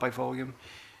sports club by volume.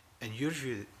 In your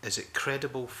view, is it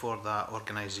credible for that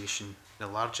organisation, the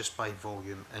largest by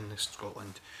volume in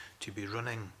Scotland, to be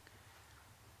running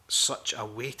such a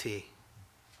weighty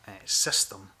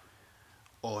system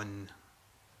on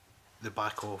the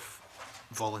back of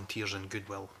volunteers and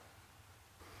goodwill?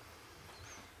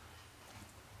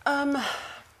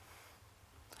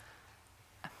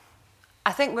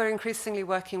 I think we're increasingly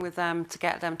working with them to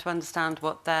get them to understand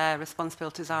what their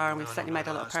responsibilities are, and we've certainly made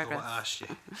a lot of progress. That's not what I asked you.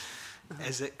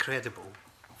 Is it credible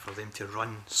for them to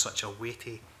run such a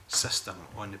weighty system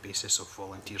on the basis of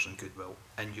volunteers and goodwill,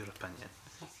 in your opinion?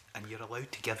 And you're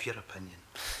allowed to give your opinion.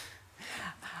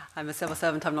 I'm a civil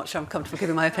servant, I'm not sure I'm comfortable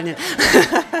giving my opinion.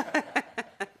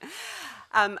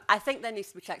 I think there needs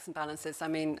to be checks and balances. I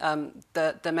mean,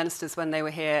 the ministers, when they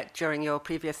were here during your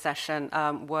previous session,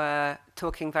 were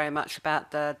talking very much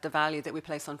about the value that we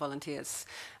place on volunteers.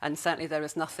 And certainly there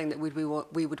is nothing that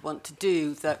we would want to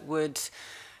do that would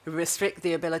restrict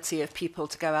the ability of people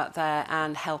to go out there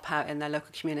and help out in their local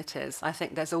communities. I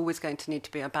think there's always going to need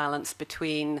to be a balance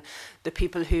between the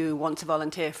people who want to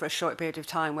volunteer for a short period of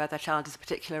time where their child is a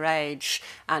particular age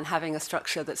and having a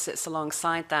structure that sits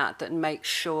alongside that makes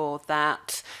sure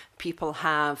that people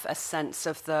have a sense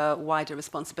of the wider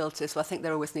responsibilities. So I think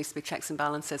there always needs to be checks and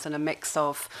balances and a mix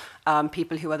of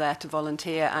people who are there to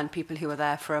volunteer and people who are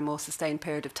there for a more sustained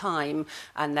period of time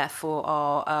and therefore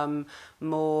are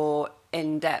more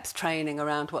in-depth training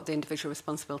around what the individual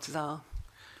responsibilities are.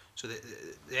 So the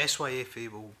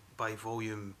SYFA will, by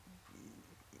volume,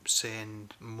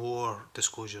 send more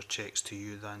disclosure checks to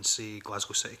you than, say,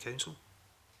 Glasgow City Council?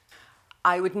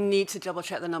 I would need to double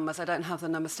check the numbers. I don't have the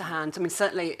numbers to hand. I mean,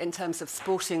 certainly in terms of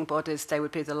sporting bodies, they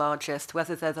would be the largest.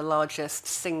 Whether they're the largest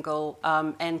single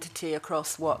entity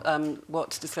across what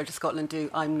Disclosure Scotland do,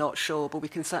 I'm not sure, but we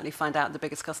can certainly find out the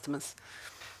biggest customers.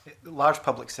 Large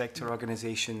public sector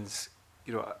organisations,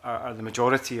 you know, are the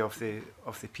majority of the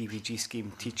PVG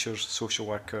scheme. Teachers, social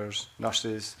workers,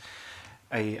 nurses,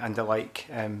 and the like.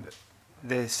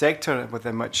 The sector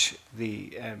within which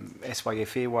the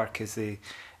SYFA work is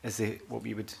what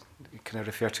we would kind of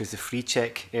refer to as the free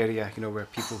check area, you know, where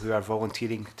people who are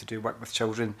volunteering to do work with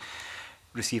children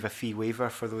receive a fee waiver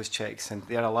for those checks, and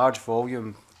they are a large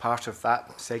volume part of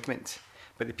that segment.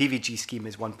 But the PVG scheme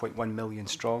is 1.1 million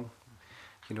strong,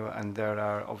 you know, and there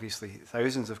are obviously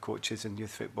thousands of coaches in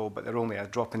youth football, but they're only a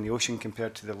drop in the ocean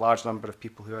compared to the large number of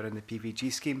people who are in the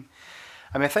PVG scheme.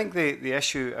 I mean, I think the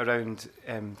issue around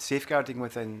safeguarding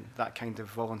within that kind of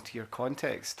volunteer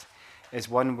context is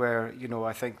one where, you know,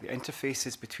 I think the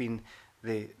interfaces between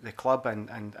the club and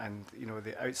you know,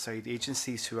 the outside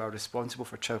agencies who are responsible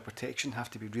for child protection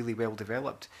have to be really well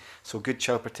developed. So good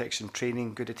child protection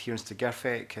training, good adherence to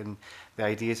GIRFEC and the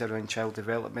ideas around child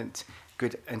development,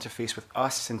 good interface with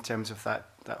us in terms of that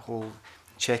whole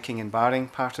checking and barring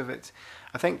part of it.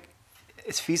 I think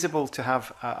it's feasible to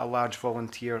have a large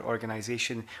volunteer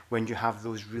organisation when you have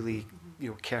those really,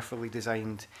 you know, carefully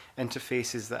designed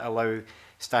interfaces that allow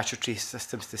statutory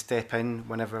systems to step in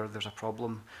whenever there's a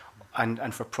problem,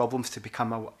 and for problems to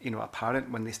become apparent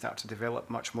when they start to develop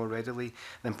much more readily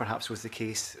than perhaps was the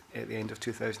case at the end of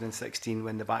 2016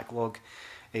 when the backlog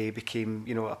became,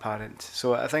 you know, apparent.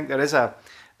 So I think there's a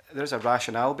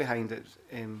rationale behind it,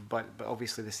 but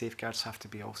obviously the safeguards have to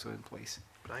be also in place.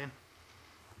 Brian?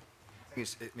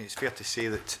 It's fair to say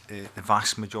that the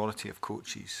vast majority of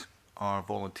coaches are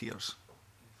volunteers.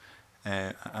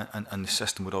 and the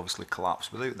system would obviously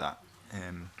collapse without that.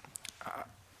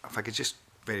 If I could just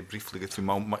very briefly go through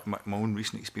my own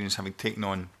recent experience, having taken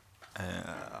on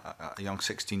a young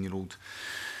 16-year-old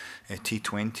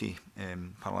T20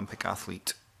 Paralympic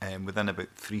athlete. Within about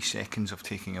 3 seconds of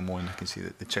taking him on, I can see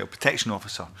that the child protection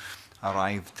officer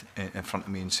arrived in front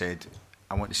of me and said,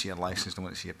 "I want to see your licence, I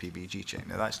want to see a PVG check."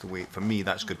 Now that's the way, for me,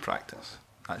 that's good practice.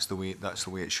 That's the way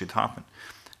it should happen.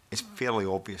 It's fairly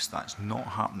obvious that's not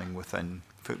happening within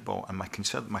football. And my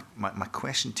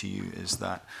question to you is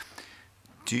that,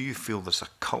 do you feel there's a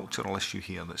cultural issue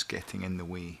here that's getting in the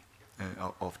way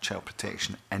of child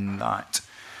protection, in that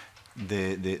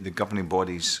the governing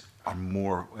bodies are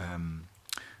more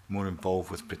involved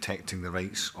with protecting the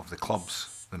rights of the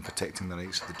clubs than protecting the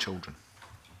rights of the children?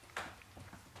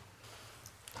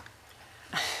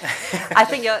 I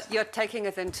think you're taking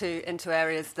us into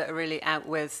areas that are really out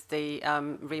with the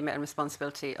remit and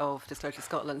responsibility of Disclosure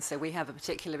Scotland. So we have a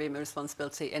particular remit and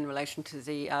responsibility in relation to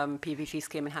the PVG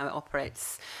scheme and how it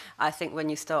operates. I think when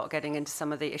you start getting into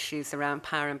some of the issues around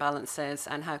power imbalances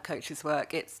and how coaches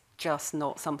work, it's just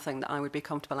not something that I would be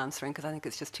comfortable answering, because I think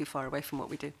it's just too far away from what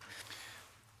we do.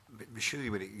 But surely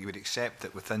you would accept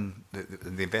that within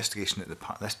the investigation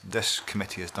that this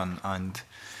committee has done and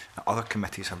other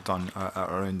committees have done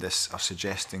around this are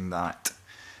suggesting that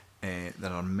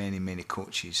there are many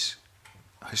coaches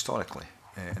historically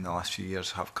in the last few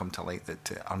years have come to light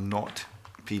that are not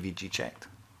PVG checked.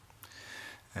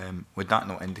 Would that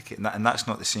not indicate, and that's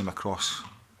not the same across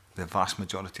the vast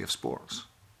majority of sports.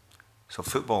 So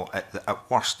football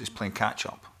at worst is playing catch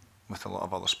up with a lot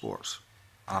of other sports.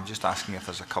 I'm just asking if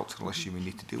there's a cultural issue we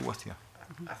need to deal with here.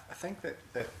 I think that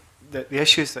the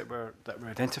issues that were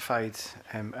identified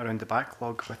around the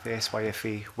backlog with the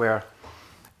SYFA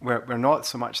were not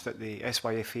so much that the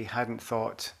SYFA hadn't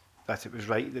thought that it was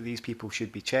right that these people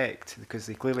should be checked, because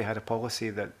they clearly had a policy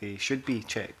that they should be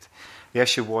checked. The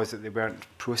issue was that they weren't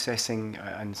processing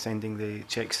and sending the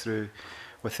checks through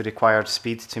with the required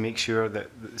speed to make sure that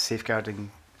the safeguarding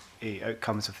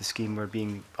outcomes of the scheme were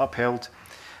being upheld.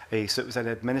 So it was an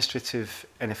administrative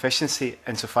inefficiency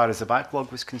insofar as the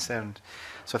backlog was concerned.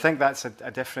 So I think that's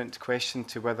a different question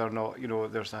to whether or not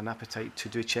there's an appetite to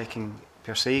do checking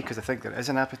per se, because I think there is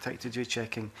an appetite to do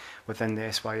checking within the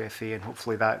SYFA, and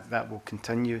hopefully that will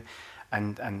continue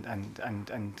and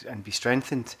be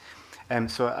strengthened.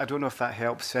 So I don't know if that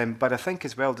helps, but I think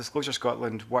as well Disclosure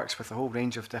Scotland works with a whole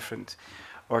range of different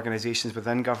organisations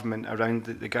within government around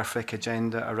the GIRFIC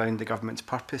agenda, around the government's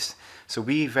purpose. So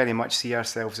we very much see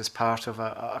ourselves as part of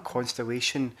a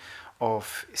constellation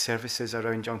of services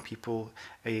around young people,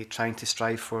 trying to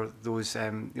strive for those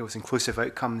inclusive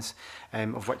outcomes,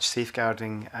 of which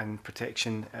safeguarding and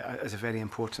protection is a very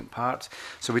important part.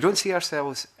 So we don't see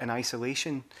ourselves in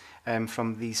isolation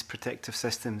from these protective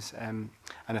systems, and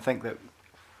I think that,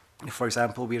 for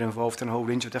example, we're involved in a whole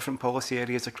range of different policy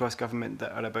areas across government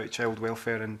that are about child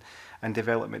welfare and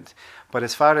development. But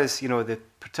as far as the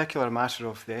particular matter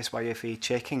of the SYFA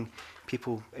checking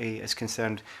people is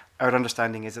concerned, our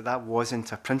understanding is that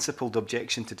wasn't a principled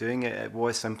objection to doing it. It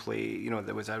was simply,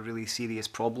 there was a really serious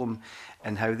problem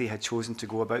in how they had chosen to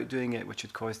go about doing it, which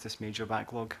had caused this major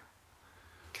backlog.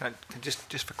 Can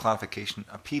just for clarification,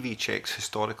 a PV check's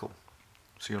historical.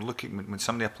 So you're looking, when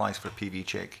somebody applies for a PV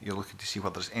check, you're looking to see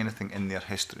whether there's anything in their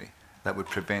history that would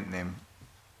prevent them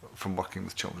from working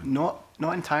with children. Not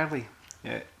entirely,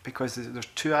 because there's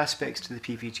 2 aspects to the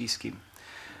PVG scheme.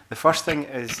 The first thing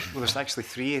is, well, there's actually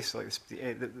 3. So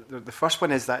the first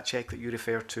one is that check that you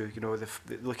refer to,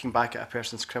 looking back at a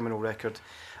person's criminal record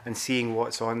and seeing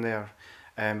what's on there,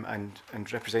 and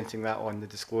representing that on the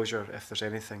disclosure if there's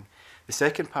anything. The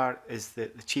second part is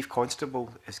that the Chief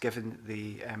Constable is given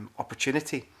the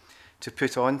opportunity to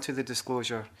put onto the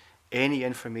disclosure any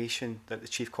information that the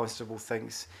Chief Constable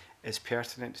thinks is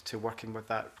pertinent to working with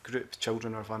that group,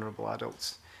 children or vulnerable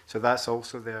adults. So that's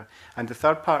also there. And the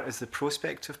third part is the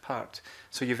prospective part.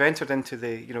 So you've entered into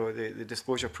the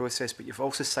disclosure process, but you've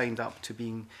also signed up to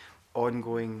being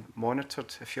ongoing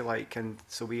monitored, if you like. And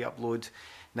so we upload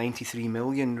 93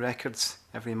 million records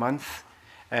every month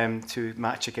to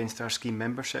match against our scheme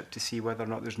membership to see whether or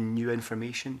not there's new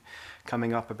information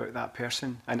coming up about that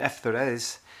person. And if there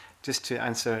is, just to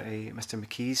answer Mr.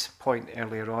 McKee's point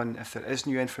earlier on, if there is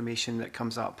new information that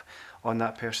comes up on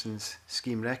that person's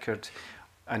scheme record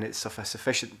and it's of a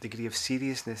sufficient degree of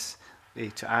seriousness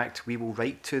to act, we will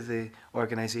write to the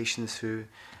organisations who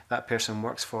that person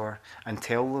works for and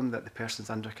tell them that the person's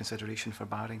under consideration for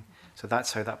barring. So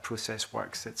that's how that process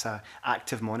works. It's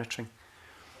active monitoring.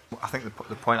 I think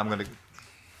the point I'm going to...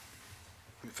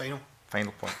 Final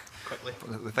point. Quickly.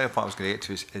 The final part I was going to get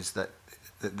to is that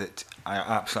that I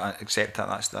absolutely accept that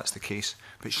that's the case,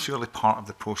 but surely part of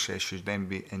the process should then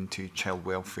be into child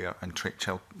welfare and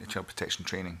child protection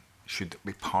training. Should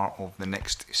be part of the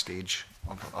next stage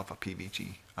of a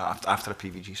PVG, after a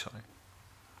PVG, sorry.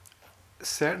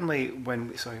 Certainly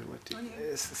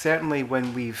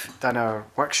when we've done our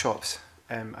workshops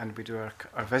and we do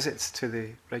our visits to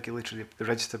the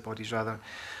registered bodies rather,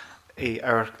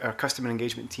 our customer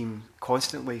engagement team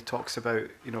constantly talks about,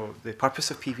 you know, the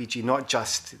purpose of PVG, not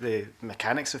just the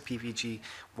mechanics of PVG,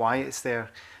 why it's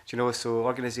there. You know, so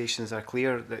organisations are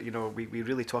clear that, you know, we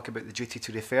really talk about the duty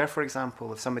to refer, for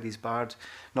example. If somebody's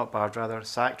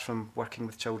sacked from working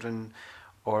with children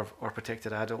or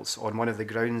protected adults on one of the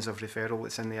grounds of referral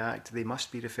that's in the Act, they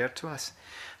must be referred to us.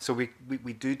 So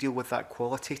we do deal with that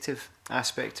qualitative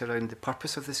aspect around the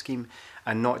purpose of the scheme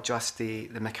and not just the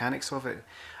mechanics of it.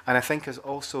 And I think as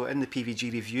also in the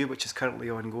PVG review, which is currently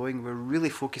ongoing, we're really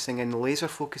laser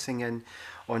focusing in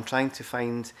on trying to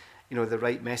find, you know, the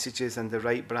right messages and the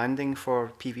right branding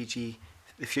for PVG,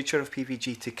 the future of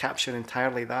PVG, to capture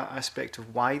entirely that aspect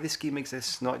of why the scheme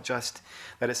exists, not just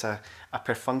that it's a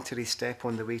perfunctory step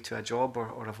on the way to a job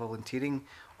or a volunteering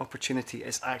opportunity.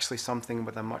 It's actually something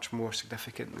with a much more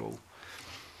significant role.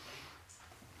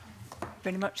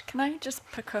 Very much. Can I just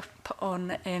pick up on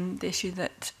the issue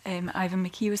that Ivan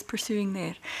McKee was pursuing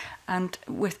there, and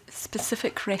with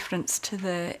specific reference to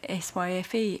the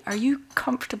SYFA, are you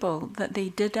comfortable that they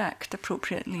did act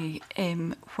appropriately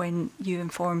when you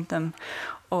informed them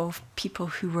of people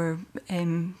who were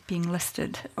being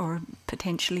listed or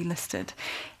potentially listed,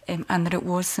 and that it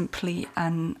was simply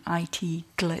an IT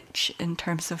glitch in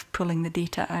terms of pulling the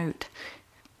data out?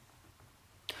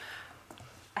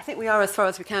 I think we are as far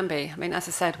as we can be. I mean, as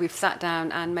I said, we've sat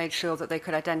down and made sure that they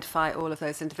could identify all of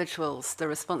those individuals. The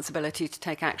responsibility to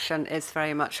take action is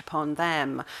very much upon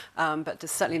them, but there's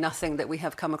certainly nothing that we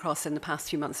have come across in the past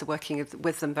few months of working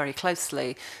with them very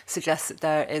closely suggests that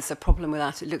there is a problem with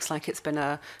that. It looks like it's been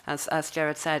as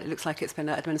Gerard said, it looks like it's been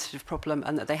an administrative problem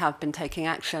and that they have been taking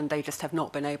action. They just have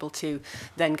not been able to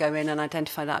then go in and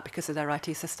identify that because of their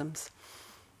IT systems.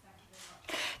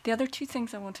 The other two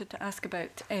things I wanted to ask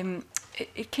about,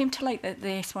 it came to light that the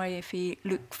SYFA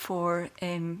look for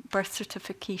birth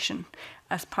certification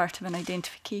as part of an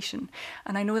identification.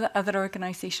 And I know that other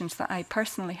organisations that I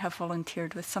personally have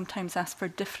volunteered with sometimes ask for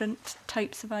different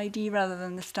types of ID rather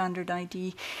than the standard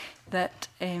ID that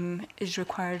is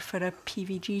required for a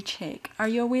PVG check. Are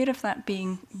you aware of that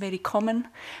being very common?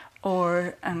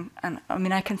 Or, and I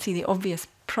mean, I can see the obvious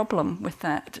problem with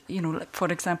that. You know, like for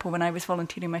example, when I was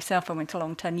volunteering myself, I went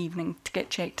along to an evening to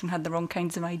get checked and had the wrong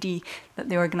kinds of ID that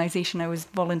the organisation I was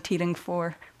volunteering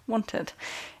for wanted.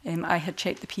 I had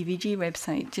checked the PVG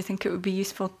website. Do you think it would be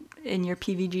useful in your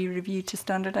PVG review to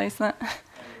standardise that?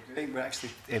 I think we're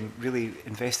actually really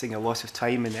investing a lot of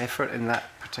time and effort in that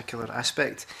particular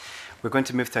aspect. We're going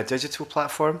to move to a digital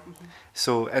platform. Mm-hmm.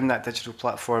 So in that digital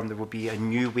platform, there will be a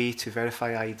new way to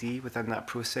verify ID within that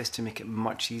process to make it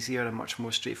much easier and much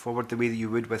more straightforward, the way that you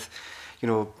would with, you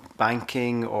know,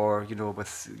 banking or, you know,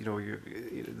 with, you know,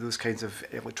 those kinds of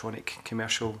electronic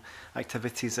commercial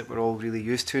activities that we're all really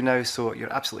used to now. So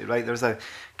you're absolutely right. There's a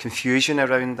confusion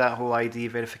around that whole ID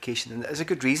verification, and there's a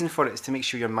good reason for it. It's to make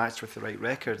sure you're matched with the right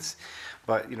records.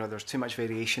 But, you know, there's too much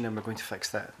variation, and we're going to fix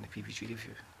that in the PVG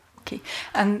review. Okay,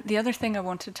 and the other thing I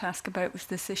wanted to ask about was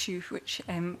this issue which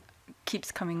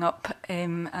keeps coming up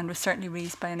and was certainly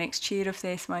raised by an ex-chair of the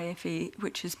SYFA,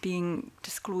 which is being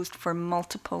disclosed for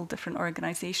multiple different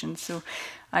organisations. So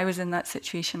I was in that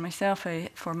situation myself.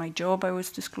 For my job I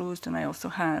was disclosed, and I also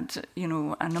had, you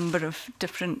know, a number of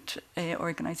different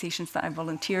organisations that I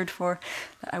volunteered for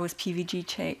that I was PVG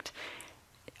checked.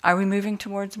 Are we moving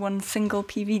towards one single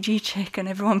PVG check and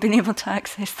everyone being able to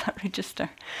access that register?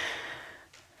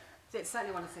 It's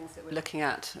certainly one of the things that we're looking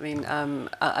at. I mean,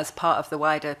 as part of the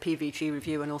wider PVG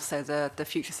review and also the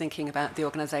future thinking about the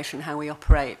organisation, how we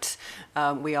operate,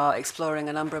 we are exploring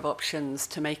a number of options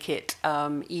to make it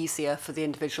easier for the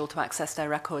individual to access their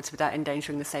records without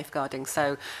endangering the safeguarding.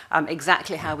 So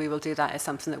exactly how we will do that is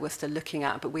something that we're still looking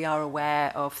at, but we are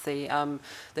aware of the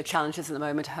challenges at the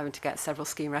moment of having to get several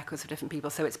scheme records of different people.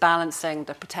 So it's balancing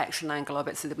the protection angle of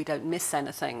it so that we don't miss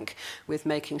anything with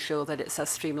making sure that it's as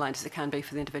streamlined as it can be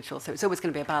for the individual. So it's always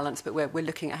going to be a balance, but we're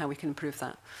looking at how we can improve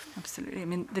that. Absolutely. I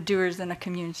mean, the doers in a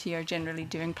community are generally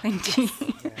doing plenty.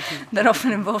 They're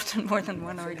often involved in more than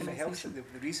one organisation.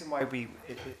 The reason why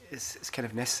it's kind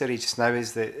of necessary just now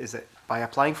is that by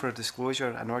applying for a disclosure,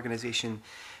 an organisation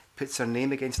puts their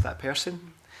name against that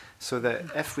person, so that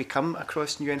if we come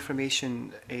across new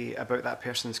information about that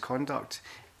person's conduct,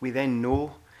 we then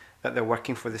know that they're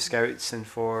working for the Scouts and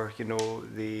for, you know,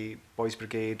 the Boys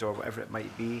Brigade or whatever it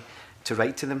might be, to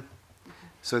write to them.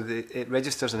 So it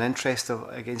registers an interest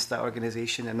against that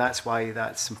organisation, and that's why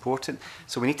that's important.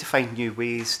 So we need to find new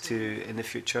ways to, in the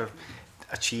future,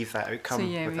 achieve that outcome. So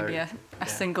yeah, maybe a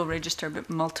single register, but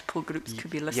multiple groups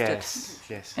could be listed. Yes,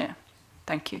 yes. Yeah,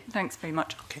 thank you. Thanks very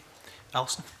much. Okay.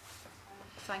 Alison?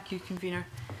 Thank you, Convener.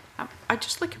 I'd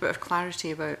just like a bit of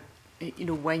clarity about, you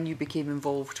know, when you became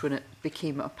involved, when it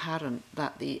became apparent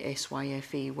that the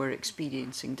SYFA were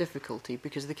experiencing difficulty,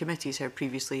 because the committee's heard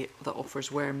previously that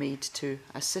offers were made to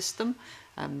assist them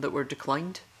that were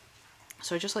declined.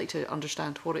 So I'd just like to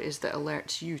understand what it is that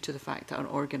alerts you to the fact that an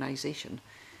organisation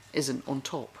isn't on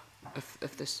top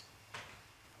of this.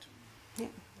 Yeah.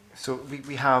 So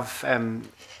we have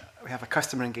a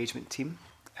customer engagement team.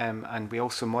 And we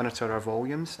also monitor our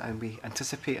volumes, and we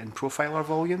anticipate and profile our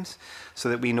volumes so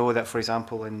that we know that, for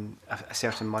example, in a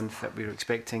certain month that we're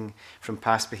expecting from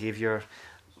past behaviour,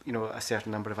 you know, a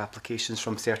certain number of applications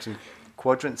from certain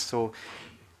quadrants. So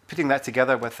putting that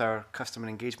together with our customer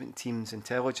engagement team's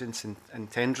intelligence and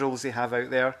tendrils they have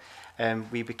out there,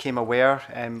 we became aware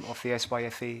of the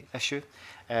SYFA issue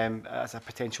as a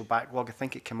potential backlog. I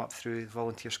think it came up through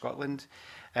Volunteer Scotland.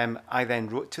 I then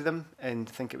wrote to them, and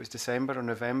I think it was December or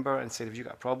November, and said, have you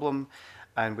got a problem?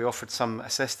 And we offered some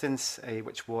assistance,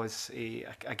 which was,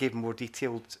 I gave more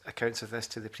detailed accounts of this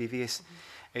to the previous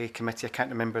committee. I can't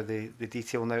remember the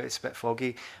detail now, it's a bit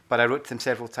foggy, but I wrote to them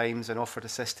several times and offered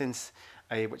assistance,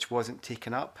 which wasn't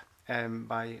taken up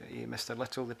by Mr.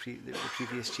 Little, the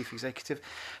previous chief executive.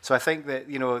 So I think that,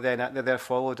 you know, then there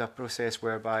followed a process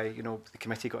whereby, you know, the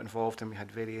committee got involved and we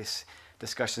had various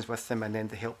discussions with them, and then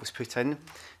the help was put in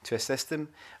to assist them.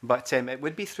 But it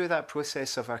would be through that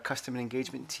process of our customer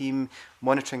engagement team,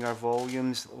 monitoring our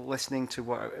volumes, listening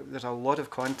to there's a lot of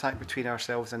contact between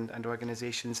ourselves and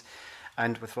organisations,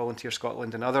 and with Volunteer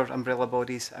Scotland and other umbrella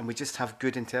bodies, and we just have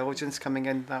good intelligence coming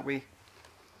in that way.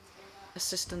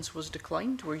 Assistance was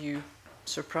declined. Were you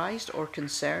surprised or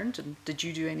concerned, and did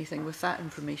you do anything with that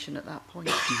information at that point?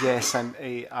 Yes,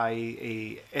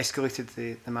 I escalated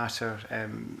the matter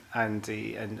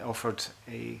and offered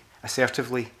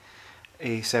assertively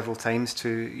several times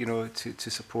to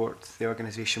support the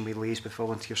organisation. We liaised with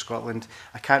Volunteer Scotland.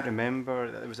 I can't remember,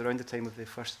 it was around the time of the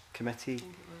first committee,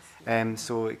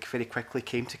 so it very quickly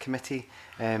came to committee.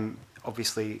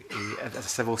 Obviously, as a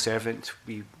civil servant,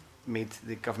 we made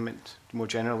the government more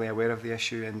generally aware of the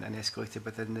issue and escalated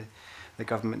within the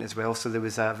government as well. So there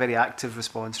was a very active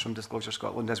response from Disclosure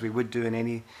Scotland, as we would do in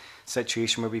any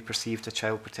situation where we perceived a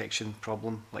child protection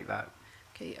problem like that.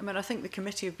 Okay, I mean, I think the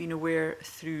committee have been aware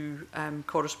through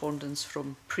correspondence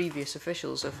from previous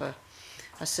officials of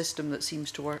a system that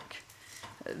seems to work.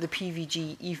 The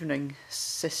PVG evening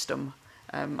system,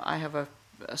 I have a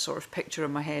sort of picture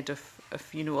in my head of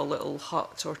you know, a little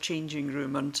hut or changing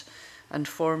room and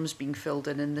forms being filled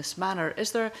in this manner.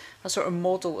 Is there a sort of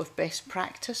model of best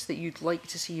practice that you'd like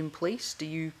to see in place? Do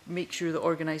you make sure that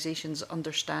organisations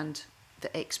understand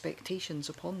the expectations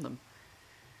upon them?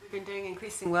 We've been doing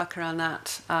increasing work around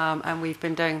that, and we've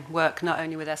been doing work not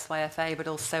only with SYFA but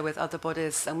also with other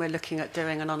bodies, and we're looking at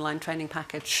doing an online training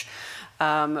package.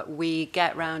 We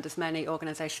get round as many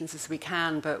organisations as we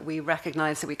can, but we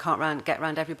recognise that we can't get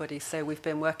round everybody. So we've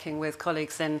been working with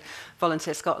colleagues in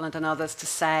Volunteer Scotland and others to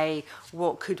say,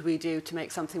 what could we do to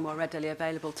make something more readily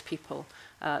available to people?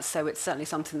 So it's certainly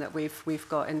something that we've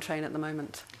got in train at the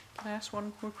moment. Can I ask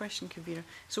one more question, Convener?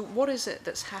 So what is it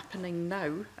that's happening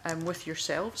now with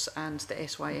yourselves and the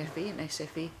SYFA and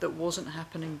SFA that wasn't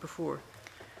happening before?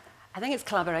 I think it's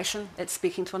collaboration, it's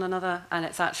speaking to one another, and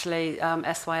it's actually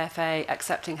SYFA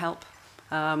accepting help.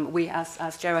 We,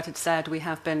 as Gerard had said, we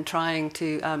have been trying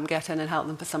to get in and help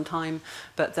them for some time,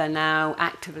 but they're now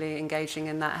actively engaging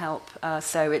in that help.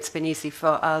 So it's been easy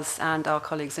for us and our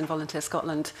colleagues in Volunteer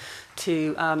Scotland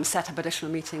to set up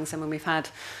additional meetings. And when we've had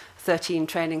 13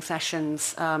 training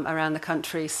sessions around the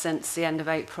country since the end of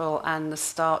April and the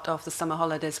start of the summer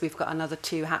holidays. We've got another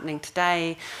 2 happening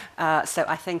today. So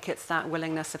I think it's that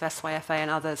willingness of SYFA and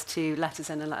others to let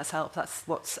us in and let us help. That's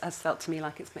what has felt to me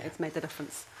like it's made the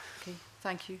difference. Okay,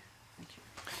 thank you.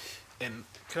 Can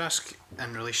I ask,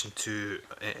 in relation to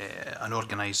an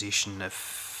organisation,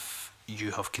 if you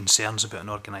have concerns about an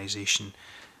organisation,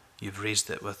 you've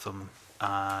raised it with them,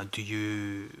 do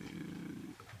you...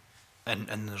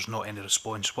 And there's not any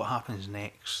response, what happens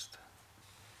next?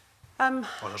 Or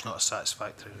there's not a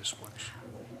satisfactory response?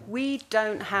 We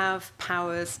don't have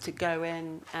powers to go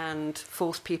in and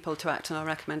force people to act on our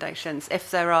recommendations.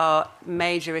 If there are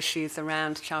major issues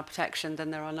around child protection,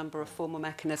 then there are a number of formal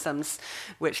mechanisms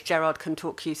which Gerard can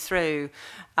talk you through.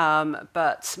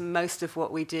 But most of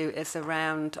what we do is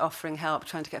around offering help,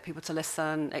 trying to get people to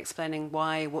listen, explaining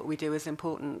why what we do is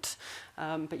important.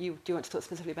 But do you want to talk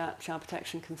specifically about child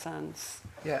protection concerns?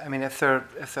 Yeah, I mean, if there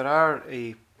are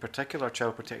a particular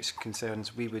child protection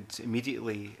concerns, we would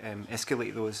immediately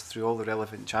escalate those through all the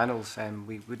relevant channels.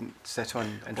 We wouldn't sit on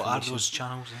information. What are those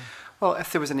channels then? Well,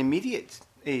 if there was an immediate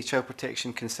child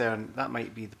protection concern, that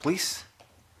might be the police,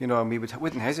 you know, and we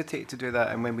wouldn't hesitate to do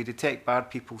that. And when we detect bad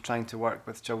people trying to work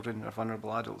with children or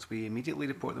vulnerable adults, we immediately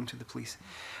report them to the police.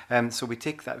 So we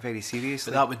take that very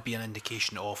seriously. But that would be an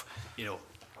indication of, you know,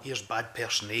 here's bad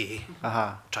person A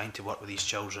trying to work with these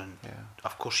children. Yeah.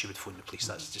 Of course you would phone the police,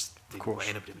 that's just what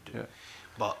anybody would do. Yeah.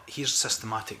 But here's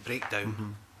systematic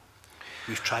breakdown.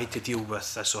 We've tried to deal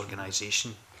with this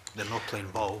organisation. They're not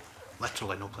playing ball,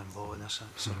 literally not playing ball in this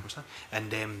circumstance.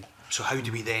 And so how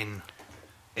do we then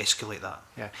escalate that?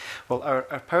 Yeah. Well, our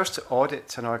powers to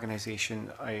audit an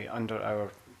organisation under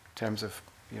our terms of,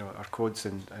 you know, our codes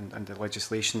and the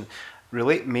legislation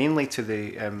relate mainly to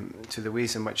the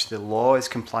ways in which the law is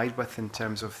complied with in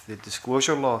terms of the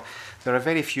disclosure law. There are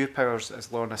very few powers,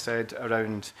 as Lorna said,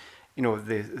 around, you know,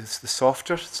 the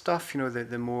softer stuff, you know,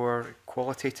 the more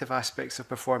qualitative aspects of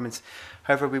performance.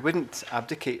 However, we wouldn't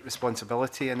abdicate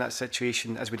responsibility in that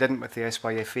situation, as we didn't with the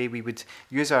SYFA. We would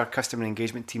use our customer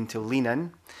engagement team to lean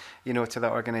in, you know, to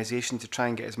that organisation to try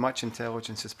and get as much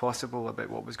intelligence as possible about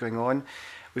what was going on.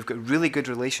 We've got really good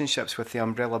relationships with the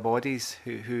umbrella bodies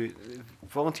who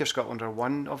Volunteer Scotland are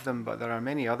one of them, but there are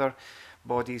many other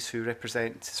bodies who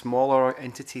represent smaller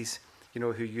entities, you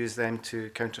know, who use them to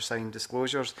countersign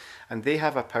disclosures, and they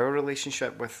have a power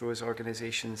relationship with those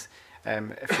organisations,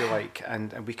 if you like,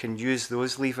 and we can use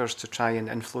those levers to try and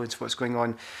influence what's going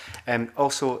on.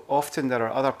 Also, often there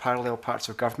are other parallel parts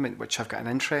of government which have got an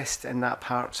interest in that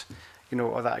part, you know,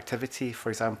 or that activity. For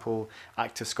example,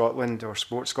 Active Scotland or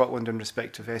Sport Scotland in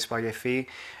respect of SYFA.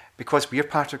 Because we're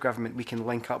part of government, we can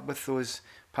link up with those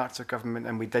parts of government,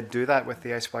 and we did do that with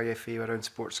the SYFA around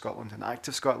Sport Scotland and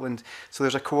Active Scotland. So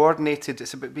there's a coordinated,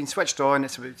 it's about being switched on,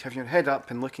 it's about having your head up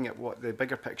and looking at what the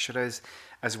bigger picture is,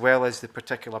 as well as the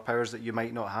particular powers that you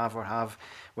might not have or have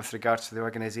with regards to the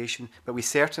organisation. But we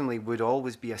certainly would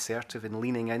always be assertive in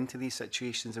leaning into these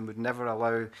situations and would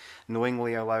never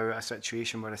knowingly allow a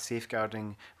situation where a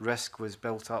safeguarding risk was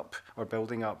built up or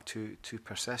building up to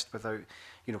persist without,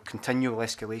 you know, continual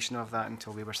escalation of that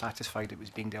until we were satisfied it was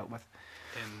being dealt with.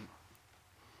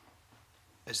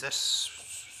 Is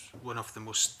this one of the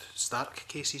most stark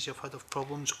cases you've had of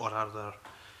problems, or are there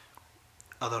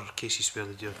other cases where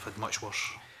you've had much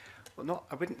worse? Well, no,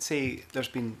 I wouldn't say there's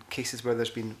been cases where there's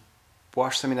been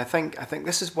worse. I mean, I think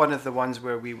this is one of the ones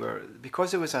where we were,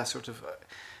 because there was a sort of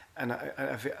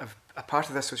a part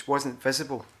of this which wasn't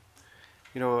visible.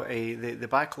 You know, the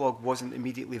backlog wasn't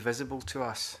immediately visible to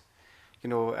us. You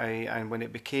know, and when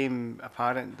it became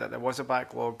apparent that there was a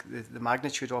backlog, the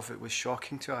magnitude of it was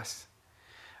shocking to us,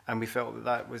 and we felt that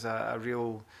that was a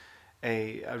real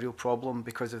problem,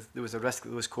 because there was a risk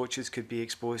that those coaches could be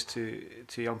exposed to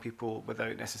young people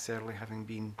without necessarily having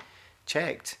been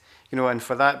checked. You know, and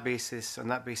on that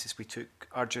basis, we took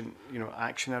urgent, you know,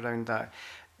 action around that.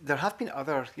 There have been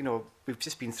other, you know, we've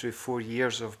just been through 4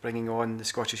 years of bringing on the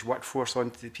Scottish workforce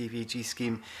onto the PVG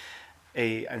scheme.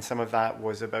 And some of that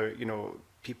was about, you know,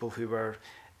 people who were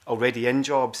already in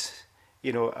jobs,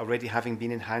 you know, already having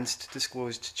been enhanced,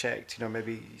 disclosed, checked, you know,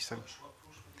 maybe some.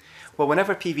 Well,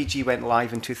 whenever PVG went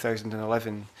live in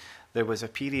 2011, there was a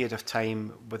period of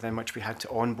time within which we had to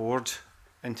onboard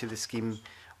into the scheme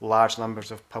large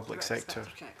numbers of public sector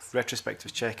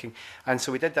retrospective checking, and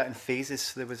so we did that in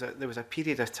phases. There was a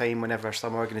period of time whenever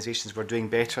some organisations were doing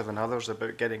better than others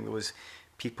about getting those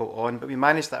people on, but we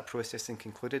managed that process and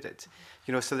concluded it.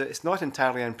 You know, so that it's not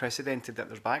entirely unprecedented that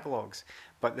there's backlogs,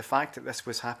 but the fact that this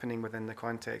was happening within the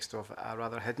context of a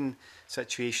rather hidden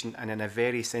situation and in a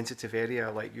very sensitive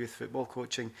area like youth football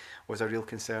coaching was a real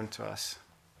concern to us.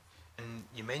 And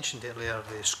you mentioned earlier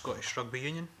the Scottish Rugby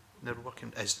Union. They're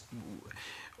working.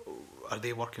 Are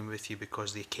they working with you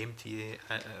because they came to you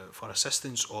for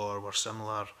assistance, or were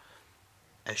similar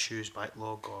issues,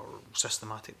 backlog or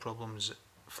systematic problems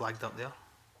flagged up there?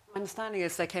 My understanding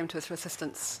is they came to us for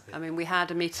assistance. I mean, we had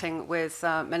a meeting with,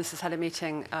 ministers had a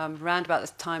meeting around about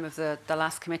the time of the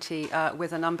last committee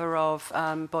with a number of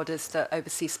bodies that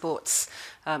oversee sports,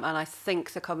 and I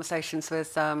think the conversations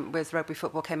with rugby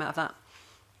football came out of that.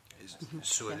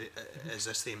 So is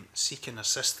this them seeking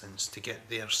assistance to get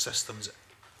their systems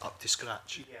up to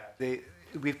scratch? Yeah.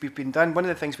 We've been done. One of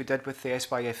the things we did with the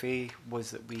SYFA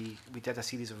was that we did a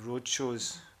series of road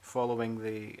shows following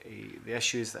the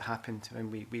issues that happened,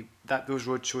 and those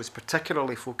road shows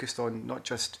particularly focused on not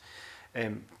just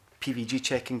PVG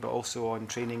checking, but also on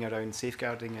training around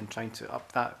safeguarding and trying to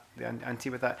up the ante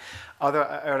with that.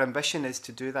 Our ambition is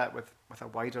to do that with a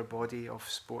wider body of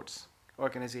sports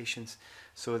organisations,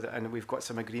 and we've got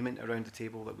some agreement around the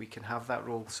table that we can have that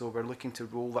role. So we're looking to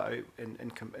roll that out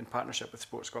in partnership with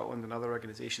Sport Scotland and other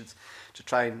organisations to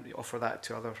try and offer that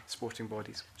to other sporting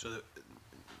bodies. So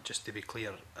just to be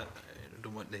clear, I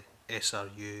don't want the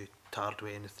SRU tarred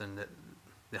with anything that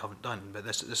they haven't done, but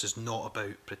this is not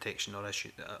about protection or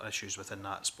issues within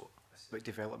that sport. It's about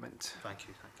development. Thank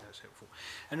you, that's helpful.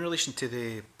 In relation to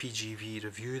the PGV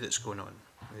review that's going on,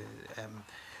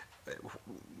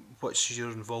 what's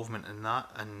your involvement in that,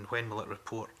 and when will it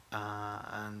report,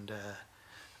 and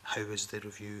how is the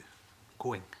review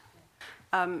going?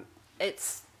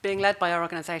 It's being led by our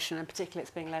organisation, and particularly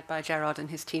it's being led by Gerard and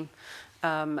his team.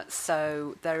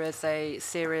 So there is a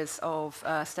series of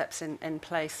steps in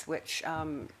place which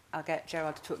I'll get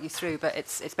Gerard to talk you through, but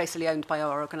it's basically owned by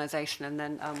our organisation, and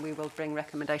then we will bring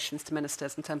recommendations to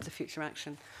ministers in terms of future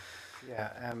action.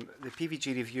 Yeah, the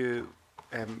PVG review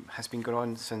has been going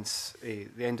on since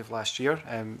the end of last year.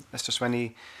 Mr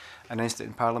Swinney announced it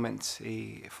in Parliament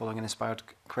following an inspired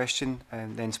question,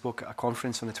 and then spoke at a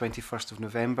conference on the 21st of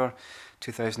November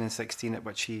 2016 at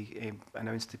which he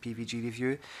announced the PVG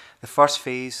review. The first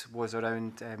phase was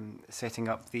around setting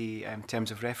up the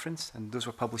terms of reference, and those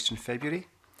were published in February.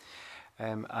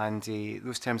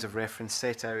 Those terms of reference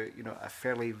set out, a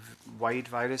fairly wide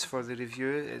virus for the review.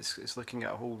 It's looking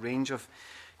at a whole range of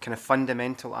kind of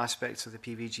fundamental aspects of the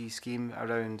PVG scheme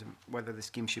around whether the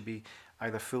scheme should be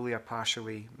either fully or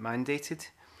partially mandated.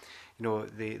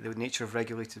 The nature of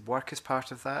regulated work is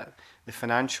part of that. The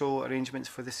financial arrangements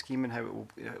for the scheme and how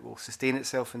it will sustain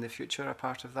itself in the future are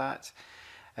part of that.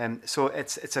 So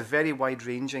it's a very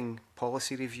wide-ranging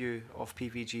policy review of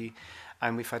PVG,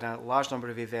 and we've had a large number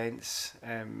of events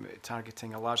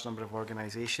targeting a large number of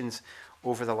organisations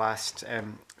over the last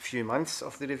few months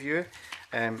of the review,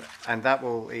 and that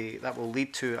will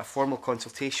lead to a formal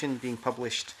consultation being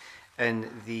published in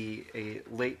the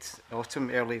late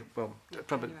autumn,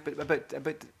 probably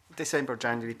about December,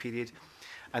 January period,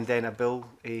 and then a bill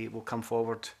will come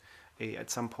forward at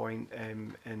some point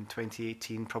in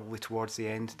 2018, probably towards the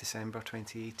end, December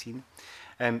 2018.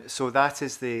 So that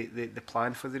is the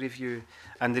plan for the review,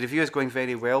 and the review is going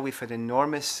very well. We've had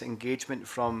enormous engagement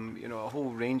from a whole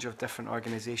range of different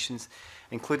organisations,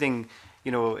 including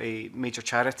major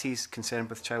charities concerned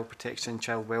with child protection,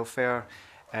 child welfare,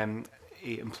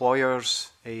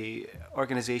 employers,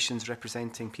 organisations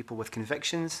representing people with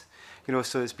convictions.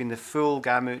 So it's been the full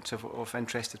gamut of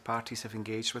interested parties have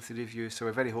engaged with the review. So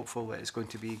we're very hopeful that it's going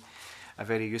to be a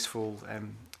very useful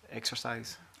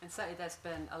exercise. And certainly there's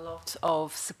been a lot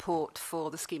of support for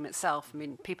the scheme itself. I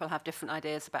mean, people have different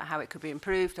ideas about how it could be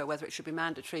improved or whether it should be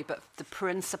mandatory, but the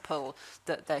principle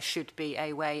that there should be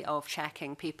a way of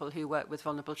checking people who work with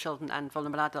vulnerable children and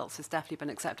vulnerable adults has definitely been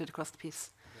accepted across the piece.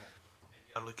 Yeah.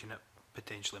 You're looking at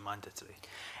potentially mandatory.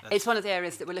 It's one of the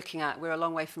areas that we're looking at. We're a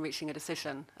long way from reaching a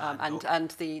decision, and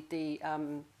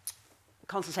the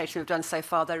consultation we've done so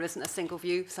far, there isn't a single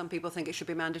view. Some people think it should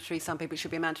be mandatory, some people it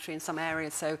should be mandatory in some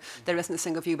areas, so there isn't a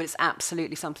single view, but it's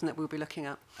absolutely something that we'll be looking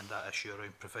at. And that issue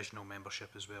around provisional membership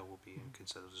as well will be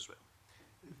considered as well.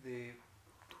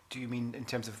 Do you mean in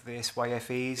terms of the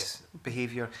SYFA's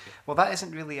behaviour? Yeah. Well, that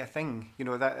isn't really a thing,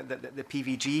 that the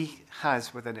PVG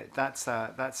has within it. That's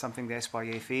something the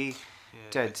SYFA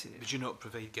did. Would you not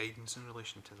provide guidance in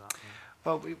relation to that? Yeah.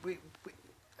 Well,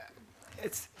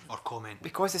 it's or comment,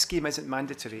 because the scheme isn't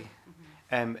mandatory.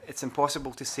 It's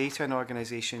impossible to say to an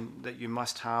organisation that you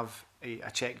must have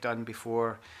a check done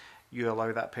before you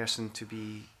allow that person to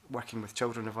be working with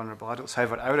children and vulnerable adults.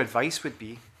 However, our advice would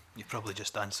be... You probably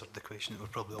just answered the question that we're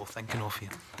probably all thinking of here.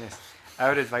 Yes,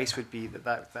 our advice would be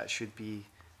that should be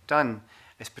done.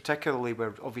 It's particularly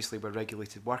where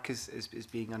regulated work is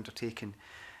being undertaken.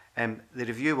 The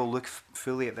review will look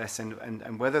fully at this,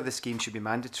 and whether the scheme should be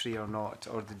mandatory or not,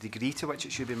 or the degree to which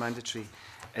it should be mandatory,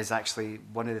 is actually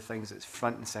one of the things that's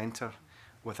front and centre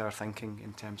with our thinking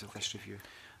in terms of this review.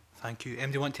 Thank you.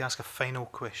 Do you want to ask a final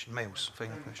question? Miles,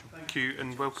 final question. Thank you,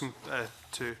 and welcome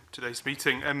to today's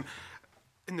meeting.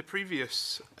 In the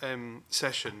previous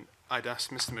session, I'd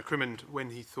asked Mr McCrimmond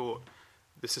when he thought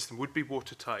the system would be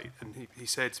watertight, and he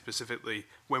said specifically,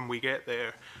 when we get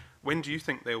there. When do you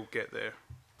think they'll get there,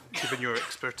 given your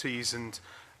expertise and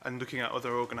looking at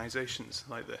other organisations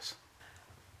like this?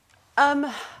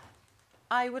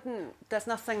 I wouldn't. There's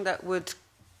nothing that would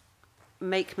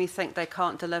make me think they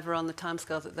can't deliver on the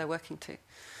timescales that they're working to.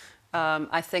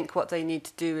 I think what they need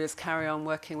to do is carry on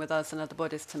working with us and other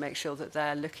bodies to make sure that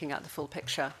they're looking at the full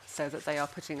picture, so that they are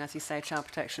putting, as you say, child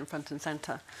protection front and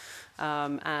centre.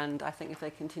 And I think if they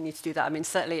continue to do that, I mean,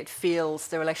 certainly it feels,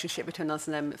 the relationship between us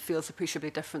and them feels appreciably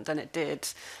different than it did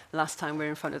last time we were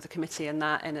in front of the committee, and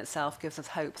that in itself gives us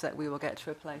hope that we will get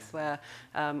to a place where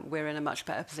we're in a much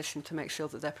better position to make sure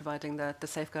that they're providing the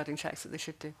safeguarding checks that they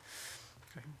should do.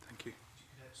 Okay, thank you.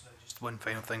 Just one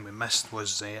final thing we missed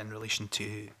was in relation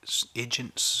to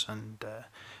agents, and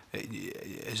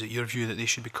is it your view that they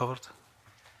should be covered?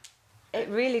 It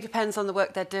really depends on the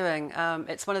work they're doing.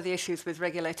 It's one of the issues with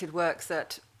regulated work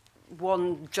that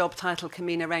one job title can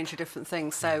mean a range of different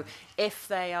things. So if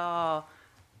they are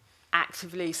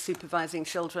actively supervising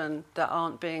children that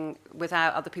aren't being,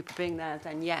 without other people being there,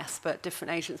 then yes, but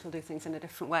different agents will do things in a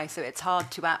different way. So it's hard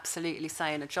to absolutely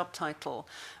say in a job title,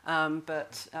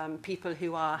 but people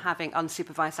who are having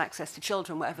unsupervised access to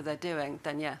children, whatever they're doing,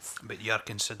 then yes. But you are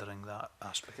considering that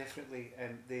aspect? Definitely.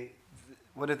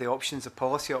 One of the options, the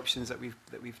policy options that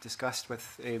we've discussed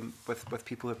with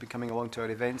people who have been coming along to our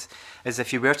events, is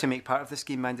if you were to make part of the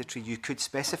scheme mandatory, you could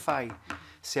specify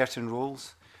certain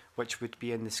roles which would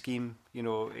be in the scheme, you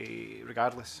know,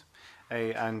 regardless.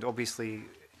 And obviously,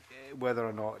 whether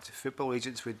or not football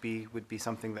agents would be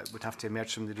something that would have to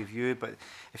emerge from the review. But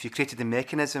if you created a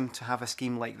mechanism to have a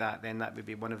scheme like that, then that would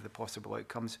be one of the possible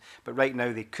outcomes. But right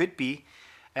now, they could be.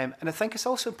 And I think it's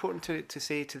also important to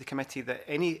say to the committee that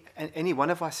any one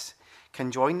of us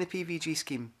can join the PVG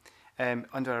scheme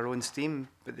under our own steam.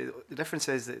 But the difference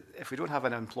is that if we don't have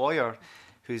an employer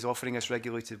who's offering us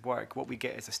regulated work, what we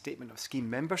get is a statement of scheme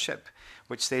membership,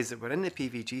 which says that we're in the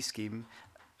PVG scheme.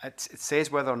 It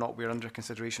says whether or not we're under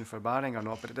consideration for barring or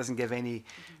not, but it doesn't give any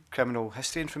criminal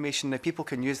history information. Now, people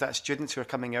can use that. Students who are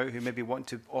coming out who maybe want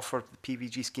to offer the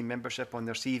PVG scheme membership on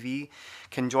their CV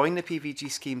can join the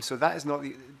PVG scheme. So that is not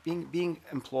being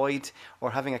employed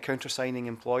or having a countersigning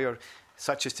employer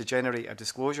such as to generate a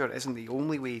disclosure isn't the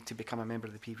only way to become a member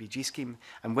of the PVG scheme.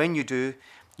 And when you do,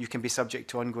 you can be subject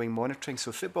to ongoing monitoring.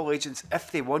 So football agents,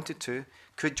 if they wanted to,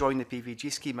 could join the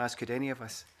PVG scheme, as could any of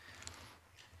us.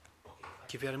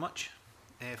 Thank you very much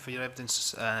for your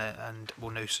evidence, and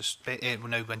we'll now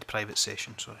go into private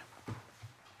session. Sorry.